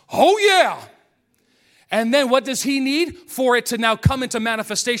God's, oh yeah. And then what does he need for it to now come into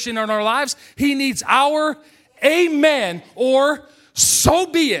manifestation in our lives? He needs our amen, or so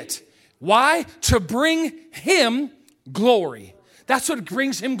be it. Why? To bring him glory. That's what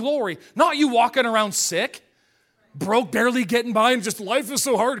brings him glory. Not you walking around sick, broke, barely getting by, and just life is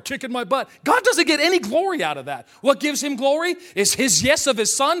so hard, kicking my butt. God doesn't get any glory out of that. What gives him glory is his yes of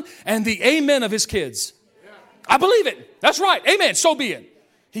his son and the amen of his kids. I believe it. That's right. Amen. So be it.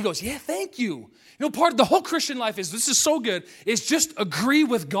 He goes, yeah, thank you. You know, part of the whole Christian life is, this is so good, is just agree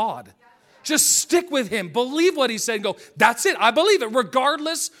with God. Just stick with him. Believe what he said and go, that's it. I believe it,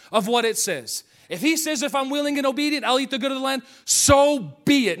 regardless of what it says. If he says, if I'm willing and obedient, I'll eat the good of the land, so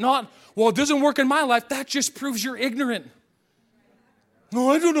be it. Not, well, it doesn't work in my life. That just proves you're ignorant.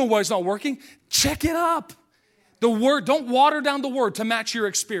 No, I don't know why it's not working. Check it up. The word, don't water down the word to match your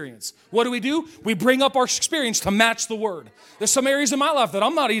experience. What do? We bring up our experience to match the word. There's some areas in my life that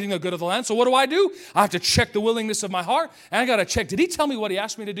I'm not eating the good of the land. So what do? I have to check the willingness of my heart. And I got to check, did he tell me what he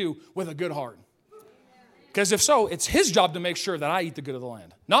asked me to do with a good heart? Because if so, it's his job to make sure that I eat the good of the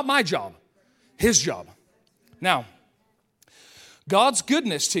land. Not my job. His job. Now, God's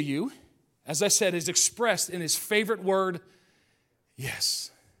goodness to you, as I said, is expressed in his favorite word,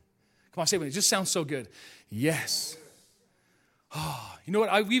 yes. Come on, say it with me. It just sounds so good. Yes. Oh, you know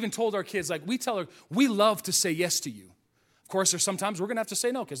what? We even told our kids, like we tell her, we love to say yes to you. Of course, there's sometimes we're going to have to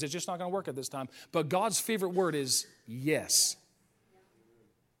say no because it's just not going to work at this time. But God's favorite word is yes.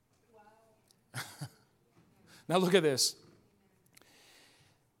 Now look at this.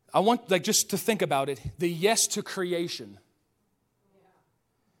 I want just to think about it. The yes to creation.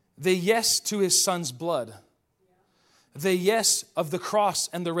 The yes to his son's blood. The yes of the cross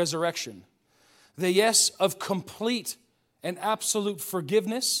and the resurrection. The yes of complete and absolute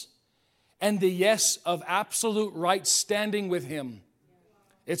forgiveness. And the yes of absolute right standing with him.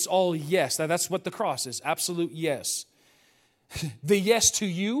 It's all yes. That's what the cross is. Absolute yes. The yes to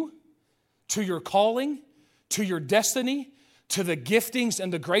you, to your calling, to your destiny, to the giftings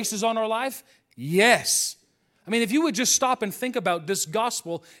and the graces on our life. Yes. I mean, if you would just stop and think about this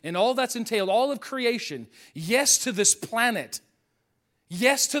gospel and all that's entailed, all of creation. Yes to this planet.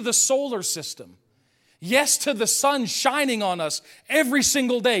 Yes to the solar system. Yes to the sun shining on us every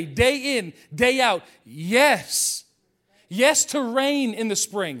single day, day in, day out. Yes. Yes to rain in the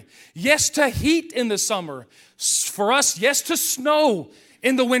spring. Yes to heat in the summer. For us, yes to snow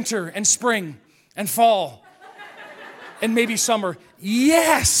in the winter and spring and fall and maybe summer.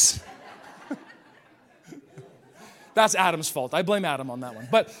 Yes. That's Adam's fault. I blame Adam on that one.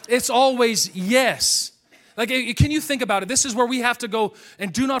 But it's always yes. Like, can you think about it? This is where we have to go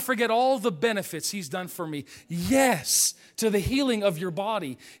and do not forget all the benefits he's done for me. Yes, to the healing of your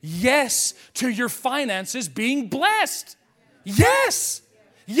body. Yes, to your finances being blessed. Yes.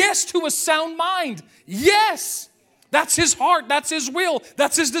 Yes, to a sound mind. Yes. That's his heart. That's his will.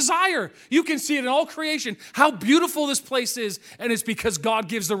 That's his desire. You can see it in all creation, how beautiful this place is. And it's because God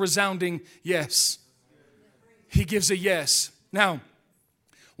gives the resounding yes. He gives a yes. Now,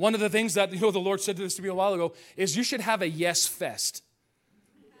 one of the things that the Lord said this to me a while ago is you should have a yes fest.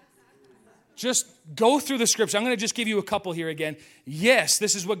 Just go through the scripture. I'm going to just give you a couple here again. Yes,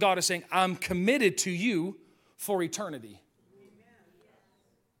 this is what God is saying. I'm committed to you for eternity.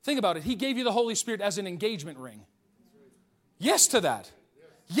 Think about it. He gave you the Holy Spirit as an engagement ring. Yes to that.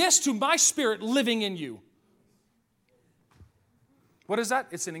 Yes to my spirit living in you. What is that?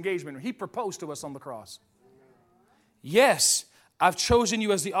 It's an engagement ring. He proposed to us on the cross. Yes, I've chosen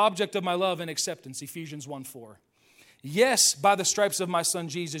you as the object of my love and acceptance, Ephesians 1:4. Yes, by the stripes of my son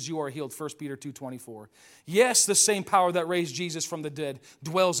Jesus, you are healed, 1 Peter 2:24. Yes, the same power that raised Jesus from the dead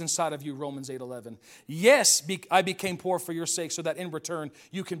dwells inside of you, Romans 8:11. Yes, I became poor for your sake so that in return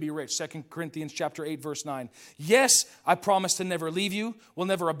you can be rich, 2 Corinthians chapter 8, verse 9. Yes, I promise to never leave you, will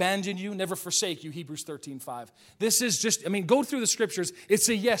never abandon you, never forsake you, Hebrews 13:5. This is just, go through the scriptures. It's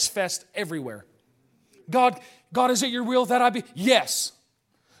a yes fest everywhere. God, is it your will that I be? Yes.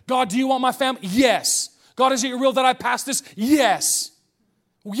 God, do you want my family? Yes. God, is it your will that I pass this? Yes.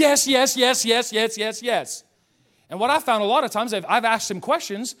 Yes, yes, yes, yes, yes, yes, yes. And what I found a lot of times, I've asked him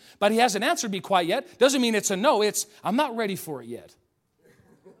questions, but he hasn't answered me quite yet. Doesn't mean it's a no. It's, I'm not ready for it yet.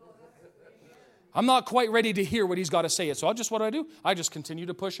 I'm not quite ready to hear what he's got to say yet. So what do? I just continue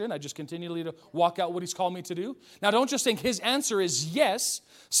to push in. I just continually to walk out what he's called me to do. Now, don't just think his answer is yes.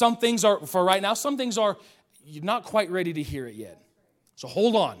 Some things are, for right now, some things are, you're not quite ready to hear it yet. So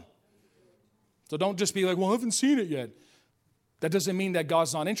hold on. So don't just be like, well, I haven't seen it yet. That doesn't mean that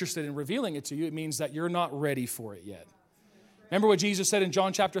God's not interested in revealing it to you. It means that you're not ready for it yet. Remember what Jesus said in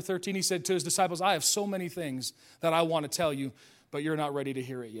John chapter 13? He said to his disciples, I have so many things that I want to tell you, but you're not ready to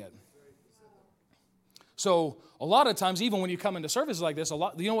hear it yet. So a lot of times, even when you come into services like this, you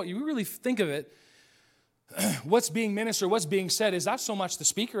know what, you really think of it, what's being ministered, what's being said is not so much the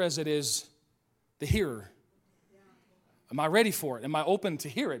speaker as it is the hearer. Am I ready for it? Am I open to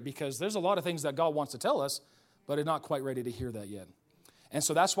hear it? Because there's a lot of things that God wants to tell us, but are not quite ready to hear that yet. And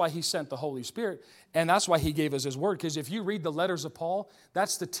so that's why he sent the Holy Spirit, and that's why he gave us his word. Because if you read the letters of Paul,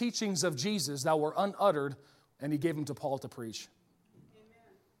 that's the teachings of Jesus that were unuttered, and he gave them to Paul to preach.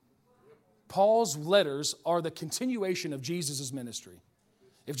 Amen. Paul's letters are the continuation of Jesus' ministry.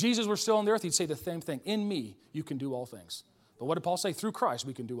 If Jesus were still on the earth, he'd say the same thing. In me, you can do all things. But what did Paul say? Through Christ,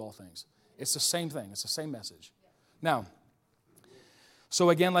 we can do all things. It's the same thing. It's the same message. Now, so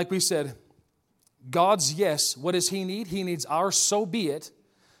again, like we said, God's yes, what does he need? He needs our so be it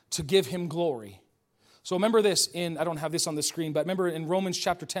to give him glory. So remember this I don't have this on the screen, but remember in Romans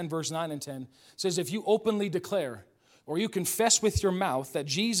chapter 10, verse 9 and 10, it says, if you openly declare or you confess with your mouth that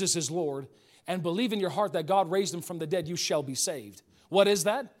Jesus is Lord and believe in your heart that God raised him from the dead, you shall be saved. What is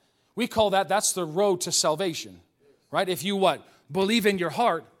that? We call that's the road to salvation, right? If you what? Believe in your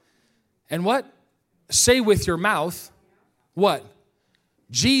heart and what? Say with your mouth, what?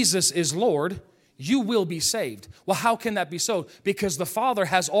 Jesus is Lord, you will be saved. Well, how can that be so? Because the Father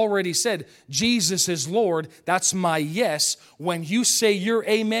has already said, Jesus is Lord. That's my yes. When you say your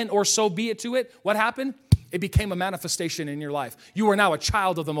amen or so be it to it, what happened? It became a manifestation in your life. You are now a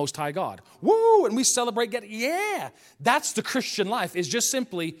child of the Most High God. Woo! And we celebrate that's the Christian life, is just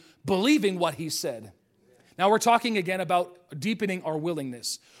simply believing what he said. Now we're talking again about deepening our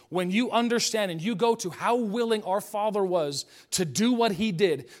willingness. When you understand and you go to how willing our Father was to do what he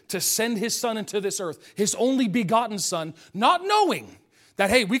did, to send his Son into this earth, his only begotten Son, not knowing that,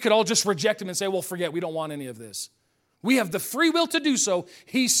 hey, we could all just reject him and say, well, forget, we don't want any of this. We have the free will to do so.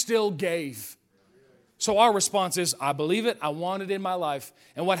 He still gave. So our response is, I believe it, I want it in my life.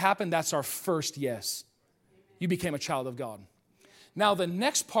 And what happened? That's our first yes. You became a child of God. Now, the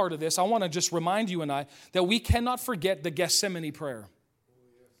next part of this, I want to just remind you and I that we cannot forget the Gethsemane prayer.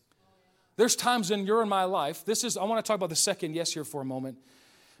 There's times in your and my life, I want to talk about the second yes here for a moment,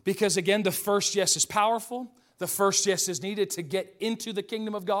 because again, the first yes is powerful. The first yes is needed to get into the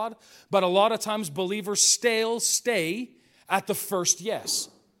kingdom of God. But a lot of times believers stay at the first yes.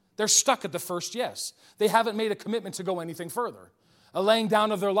 They're stuck at the first yes. They haven't made a commitment to go anything further. A laying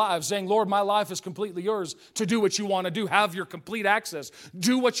down of their lives, saying, Lord, my life is completely yours to do what you want to do. Have your complete access.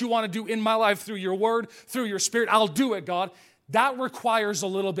 Do what you want to do in my life through your word, through your spirit. I'll do it, God. That requires a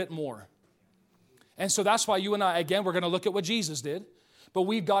little bit more. And so that's why you and I, again, we're going to look at what Jesus did. But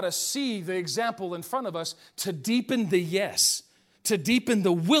we've got to see the example in front of us to deepen the yes, to deepen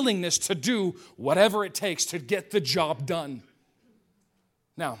the willingness to do whatever it takes to get the job done.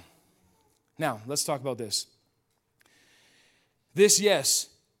 Now, let's talk about this. This yes,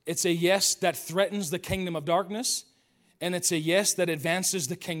 it's a yes that threatens the kingdom of darkness, and it's a yes that advances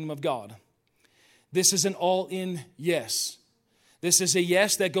the kingdom of God. This is an all-in yes. This is a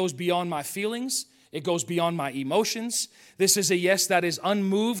yes that goes beyond my feelings. It goes beyond my emotions. This is a yes that is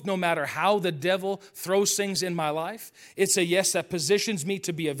unmoved no matter how the devil throws things in my life. It's a yes that positions me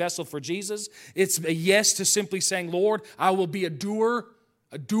to be a vessel for Jesus. It's a yes to simply saying, Lord, I will be a doer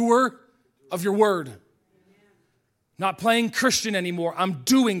of your word. Not playing Christian anymore. I'm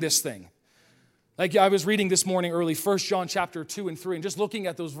doing this thing. Like I was reading this morning early, 1 John chapter 2 and 3, and just looking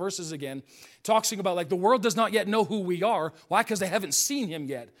at those verses again, talking about like the world does not yet know who we are. Why? Because they haven't seen him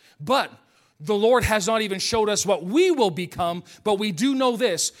yet. But the Lord has not even showed us what we will become, but we do know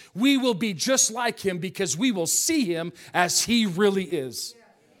this. We will be just like him because we will see him as he really is.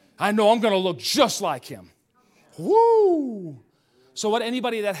 I know I'm going to look just like him. Woo! So what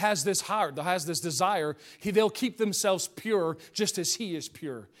anybody that has this heart, that has this desire, they'll keep themselves pure just as he is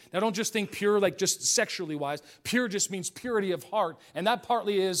pure. Now don't just think pure like just sexually wise. Pure just means purity of heart. And that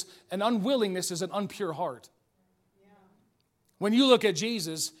partly is an unwillingness is an unpure heart. When you look at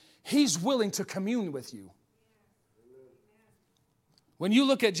Jesus, he's willing to commune with you. When you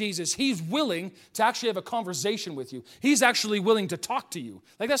look at Jesus, he's willing to actually have a conversation with you. He's actually willing to talk to you.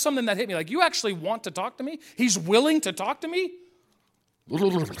 Like that's something that hit me. Like you actually want to talk to me? He's willing to talk to me?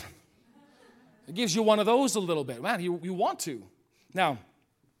 It gives you one of those a little bit. Man, you want to. Now,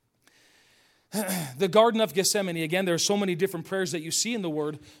 the Garden of Gethsemane, again, there are so many different prayers that you see in the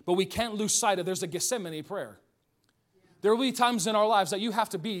Word, but we can't lose sight of there's a Gethsemane prayer. There will be times in our lives that you have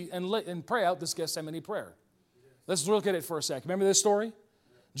to be and pray out this Gethsemane prayer. Let's look at it for a second. Remember this story?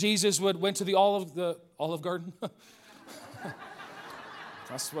 Jesus went to the Olive Garden.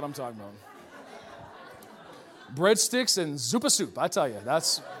 That's what I'm talking about. Breadsticks and Zupa soup, I tell you.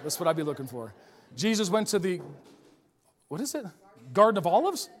 That's what I'd be looking for. Jesus went to the, what is it? Garden of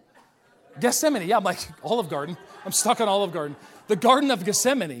Olives? Gethsemane. Yeah, I'm like, Olive Garden. I'm stuck on Olive Garden. The Garden of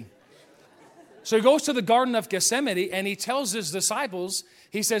Gethsemane. So he goes to the Garden of Gethsemane and he tells his disciples,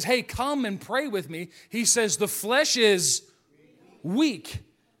 he says, hey, come and pray with me. He says, the flesh is weak.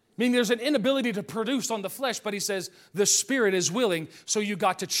 Meaning there's an inability to produce on the flesh, but he says, the spirit is willing, so you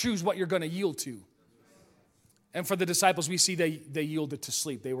got to choose what you're going to yield to. And for the disciples, we see they yielded to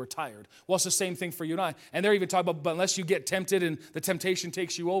sleep. They were tired. Well, it's the same thing for you and I. And they're even talking about, but unless you get tempted and the temptation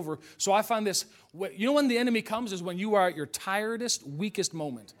takes you over. So I find this, you know when the enemy comes is when you are at your tiredest, weakest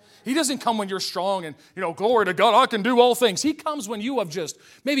moment. He doesn't come when you're strong and, glory to God, I can do all things. He comes when you have just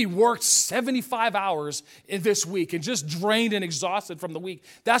maybe worked 75 hours in this week and just drained and exhausted from the week.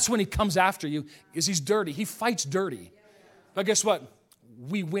 That's when he comes after you, is he's dirty. He fights dirty. But guess what?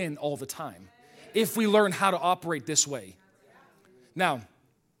 We win all the time if we learn how to operate this way. Now,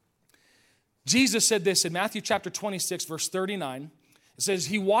 Jesus said this in Matthew chapter 26, verse 39. It says,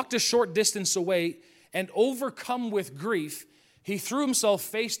 he walked a short distance away and overcome with grief, he threw himself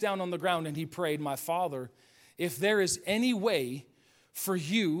face down on the ground and he prayed, my Father, if there is any way for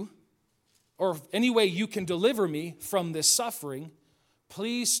you, or any way you can deliver me from this suffering,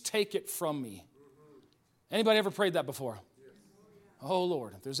 please take it from me. Anybody ever prayed that before? Oh,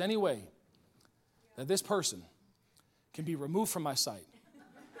 Lord, if there's any way that this person can be removed from my sight,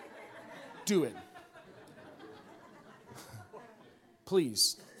 do it.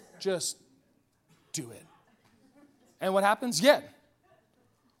 Please, just do it. And what happens? Yet,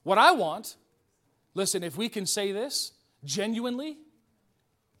 what I want, listen, if we can say this genuinely,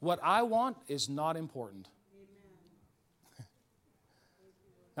 what I want is not important.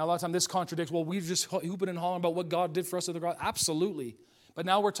 Now, a lot of times this contradicts, well, we've just hooping and hollering about what God did for us at the cross. Absolutely. But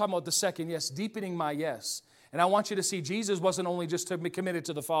now we're talking about the second yes, deepening my yes. And I want you to see Jesus wasn't only just to be committed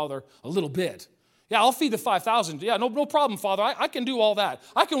to the Father a little bit. Yeah, I'll feed the 5,000. Yeah, no problem, Father. I can do all that.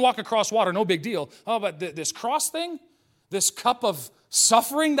 I can walk across water, no big deal. Oh, but this cross thing, this cup of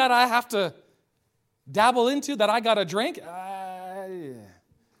suffering that I have to dabble into, that I got to drink?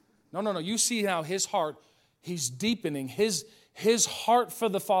 No. You see how his heart, he's deepening his heart for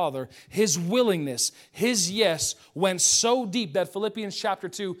the Father, his willingness, his yes went so deep that Philippians chapter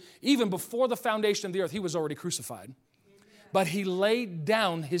 2, even before the foundation of the earth, he was already crucified. But he laid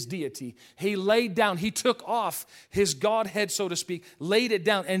down his deity. He took off his Godhead, so to speak, laid it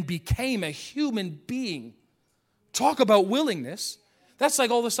down and became a human being. Talk about willingness. That's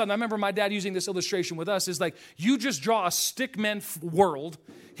like all of a sudden, I remember my dad using this illustration with us, is like you just draw a stickman world.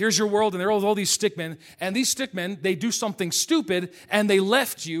 Here's your world, and there are all these stickmen. And these stickmen, they do something stupid, and they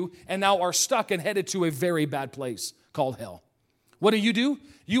left you, and now are stuck and headed to a very bad place called hell. What do?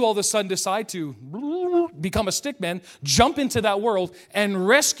 You all of a sudden decide to become a stickman, jump into that world, and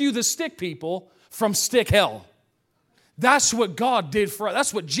rescue the stick people from stick hell. That's what God did for us.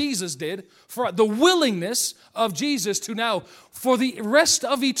 That's what Jesus did for us. The willingness of Jesus to now, for the rest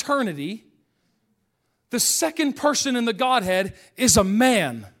of eternity, the second person in the Godhead is a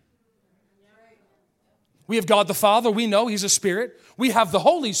man. We have God the Father. We know He's a spirit. We have the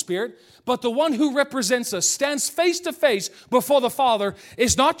Holy Spirit. But the one who represents us, stands face to face before the Father,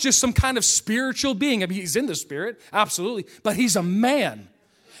 is not just some kind of spiritual being. I mean, He's in the Spirit, absolutely. But He's a man.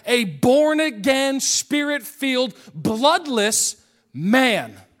 A born-again, spirit-filled, bloodless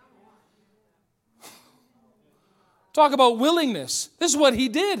man. Talk about willingness. This is what He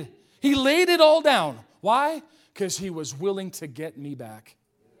did. He laid it all down. Why? Because He was willing to get me back.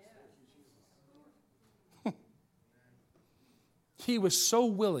 He was so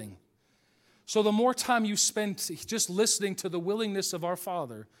willing. So the more time you spend just listening to the willingness of our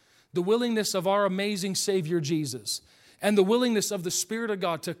Father, the willingness of our amazing Savior Jesus, and the willingness of the Spirit of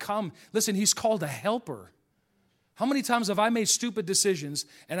God to come. Listen, He's called a helper. How many times have I made stupid decisions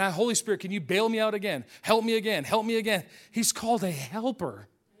and Holy Spirit, can you bail me out again? Help me again. Help me again. He's called a helper.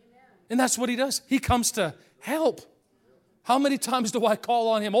 Amen. And that's what He does. He comes to help. How many times do I call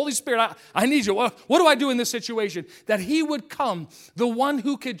on Him? Holy Spirit, I need you. What do I do in this situation? That He would come, the one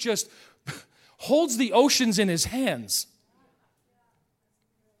who could just holds the oceans in His hands.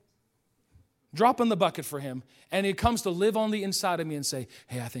 Drop in the bucket for Him, and He comes to live on the inside of me and say,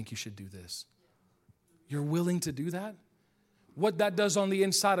 hey, I think you should do this. You're willing to do that? What that does on the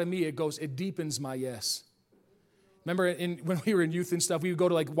inside of me, it deepens my yes. Remember when we were in youth and stuff, we would go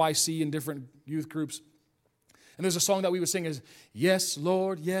to like YC and different youth groups. And there's a song that we would sing is, yes,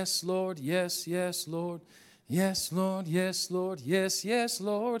 Lord, yes, Lord, yes, yes, Lord. Yes, Lord, yes, Lord, yes, yes,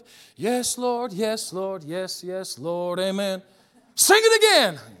 Lord. Yes, Lord, yes, Lord, yes, yes, Lord, amen. Sing it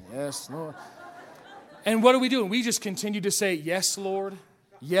again. Yes, Lord. And what are we doing? We just continue to say, yes, Lord,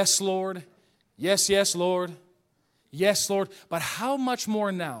 yes, Lord, yes, yes, Lord, yes, Lord. But how much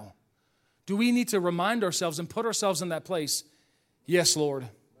more now do we need to remind ourselves and put ourselves in that place? Yes, Lord.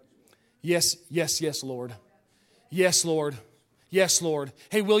 Yes, yes, yes, Lord. Yes, Lord. Yes, Lord.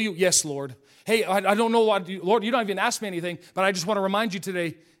 Hey, will you? Yes, Lord. Hey, I don't know what, Lord, you don't even ask me anything, but I just want to remind you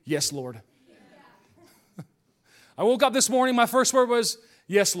today, yes, Lord. I woke up this morning, my first word was,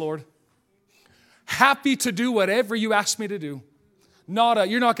 yes, Lord. Happy to do whatever you ask me to do.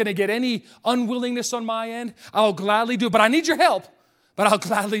 You're not going to get any unwillingness on my end. I'll gladly do it, but I need your help. But I'll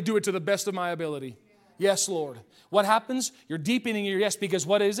gladly do it to the best of my ability. Yes, Lord. What happens? You're deepening your yes, because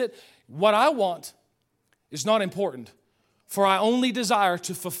what is it? What I want is not important, for I only desire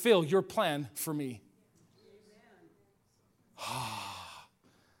to fulfill your plan for me.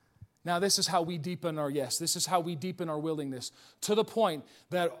 Now, this is how we deepen our yes. This is how we deepen our willingness, to the point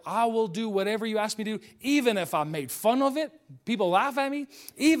that I will do whatever you ask me to do, even if I'm made fun of it, people laugh at me,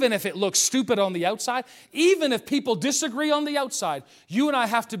 even if it looks stupid on the outside, even if people disagree on the outside. You and I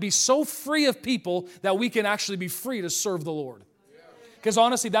have to be so free of people that we can actually be free to serve the Lord. Because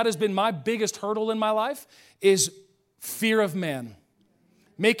honestly, that has been my biggest hurdle in my life, is fear of man.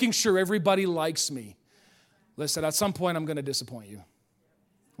 Making sure everybody likes me. Listen, at some point I'm going to disappoint you.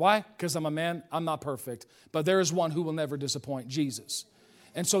 Why? Because I'm a man, I'm not perfect. But there is one who will never disappoint, Jesus.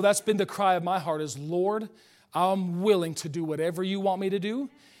 And so that's been the cry of my heart is, Lord, I'm willing to do whatever you want me to do,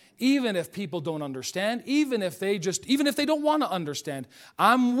 even if people don't understand, even if they don't want to understand.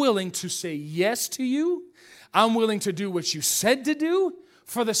 I'm willing to say yes to you. I'm willing to do what you said to do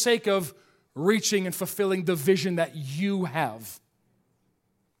for the sake of reaching and fulfilling the vision that you have.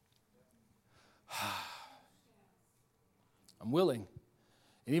 I'm willing.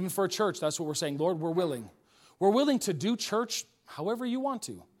 And even for a church, that's what we're saying. Lord, we're willing. We're willing to do church however you want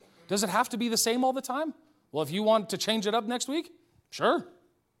to. Does it have to be the same all the time? Well, if you want to change it up next week, sure.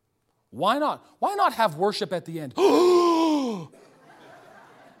 Why not? Why not have worship at the end?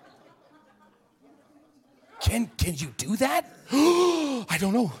 Can you do that? I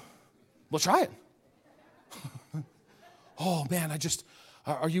don't know. We'll try it. Oh, man,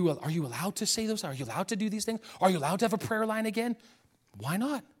 are you allowed to say those? Are you allowed to do these things? Are you allowed to have a prayer line again? Why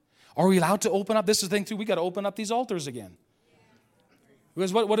not? Are we allowed to open up? This is the thing too, we got to open up these altars again.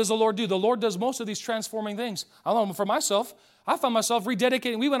 Because what does the Lord do? The Lord does most of these transforming things. I don't know, for myself, I found myself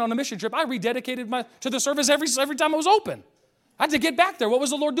rededicating. We went on a mission trip. I rededicated to the service every time it was open. I had to get back there. What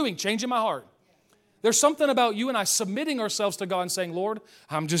was the Lord doing? Changing my heart. There's something about you and I submitting ourselves to God and saying, Lord,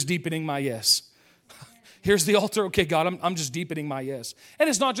 I'm just deepening my yes. Here's the altar. Okay, God, I'm just deepening my yes. And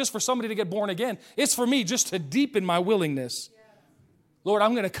it's not just for somebody to get born again. It's for me just to deepen my willingness. Lord,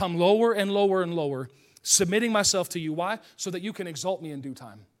 I'm going to come lower and lower and lower, submitting myself to you. Why? So that you can exalt me in due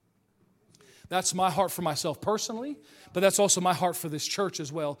time. That's my heart for myself personally, but that's also my heart for this church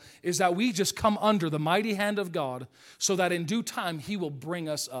as well, is that we just come under the mighty hand of God so that in due time He will bring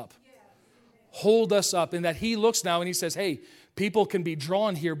us up, hold us up, and that He looks now and He says, hey, people can be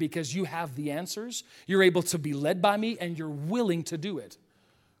drawn here because you have the answers. You're able to be led by me and you're willing to do it.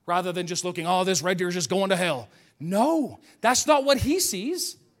 Rather than just looking, oh, this red deer is just going to hell. No, that's not what He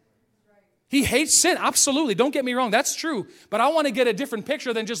sees. He hates sin, absolutely. Don't get me wrong, that's true. But I want to get a different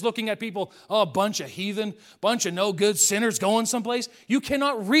picture than just looking at people, oh, a bunch of heathen, bunch of no good sinners going someplace. You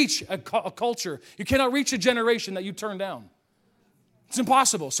cannot reach a culture. You cannot reach a generation that you turn down. It's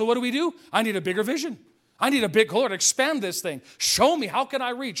impossible. So what do? I need a bigger vision. I need a big, Lord, expand this thing. Show me, how can I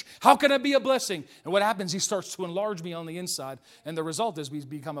reach? How can I be a blessing? And what happens, He starts to enlarge me on the inside. And the result is we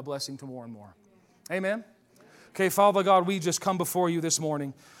become a blessing to more and more. Amen? Okay, Father God, we just come before you this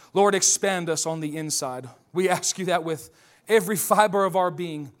morning. Lord, expand us on the inside. We ask you that with every fiber of our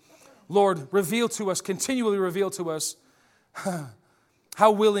being. Lord, reveal to us, continually reveal to us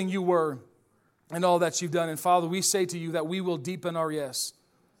how willing you were and all that you've done. And Father, we say to you that we will deepen our yes.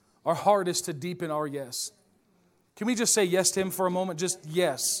 Our heart is to deepen our yes. Can we just say yes to Him for a moment? Just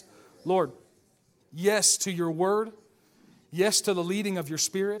yes. Lord, yes to your word. Yes to the leading of your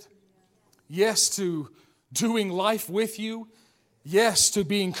Spirit. Yes to doing life with you. Yes to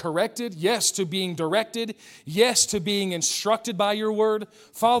being corrected. Yes to being directed. Yes to being instructed by your word.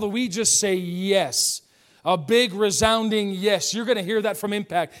 Father, we just say yes. A big resounding yes. You're going to hear that from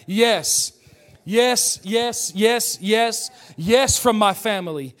Impact. Yes. Yes, yes, yes, yes. Yes from my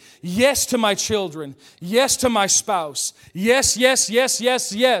family. Yes to my children. Yes to my spouse. Yes, yes, yes,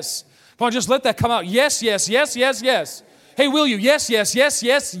 yes, yes. Come on, just let that come out. Yes, yes, yes, yes, yes. Hey, will you? Yes, yes, yes,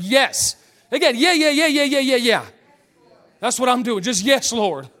 yes, yes. Again, yeah. That's what I'm doing. Just yes,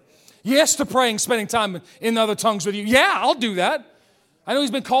 Lord. Yes to praying, spending time in other tongues with you. Yeah, I'll do that. I know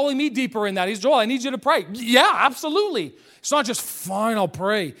He's been calling me deeper in that. He's, Joel, I need you to pray. Yeah, absolutely. It's not just, fine, I'll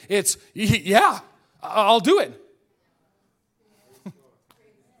pray. It's, yeah, I'll do it.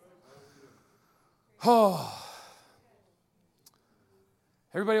 Oh.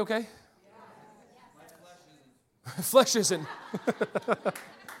 Everybody okay? Flesh isn't.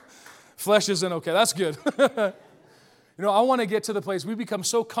 Flesh isn't okay. That's good. You know, I want to get to the place we become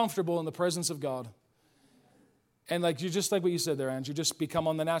so comfortable in the presence of God. And like you just like what you said there, Ange, you just become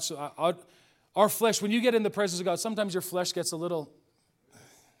on the natural. Our flesh, when you get in the presence of God, sometimes your flesh gets a little,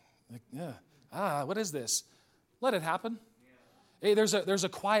 like, yeah, what is this? Let it happen. Hey, there's a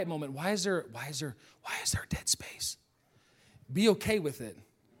quiet moment. Why is there dead space? Be okay with it.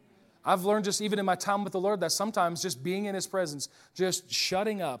 I've learned just even in my time with the Lord that sometimes just being in His presence, just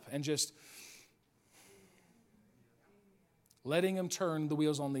shutting up and just letting Him turn the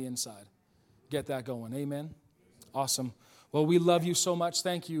wheels on the inside. Get that going. Amen. Awesome. Well, we love you so much.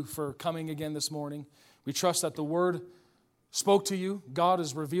 Thank you for coming again this morning. We trust that the Word spoke to you. God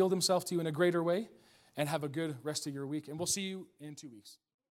has revealed Himself to you in a greater way. And have a good rest of your week. And we'll see you in 2 weeks.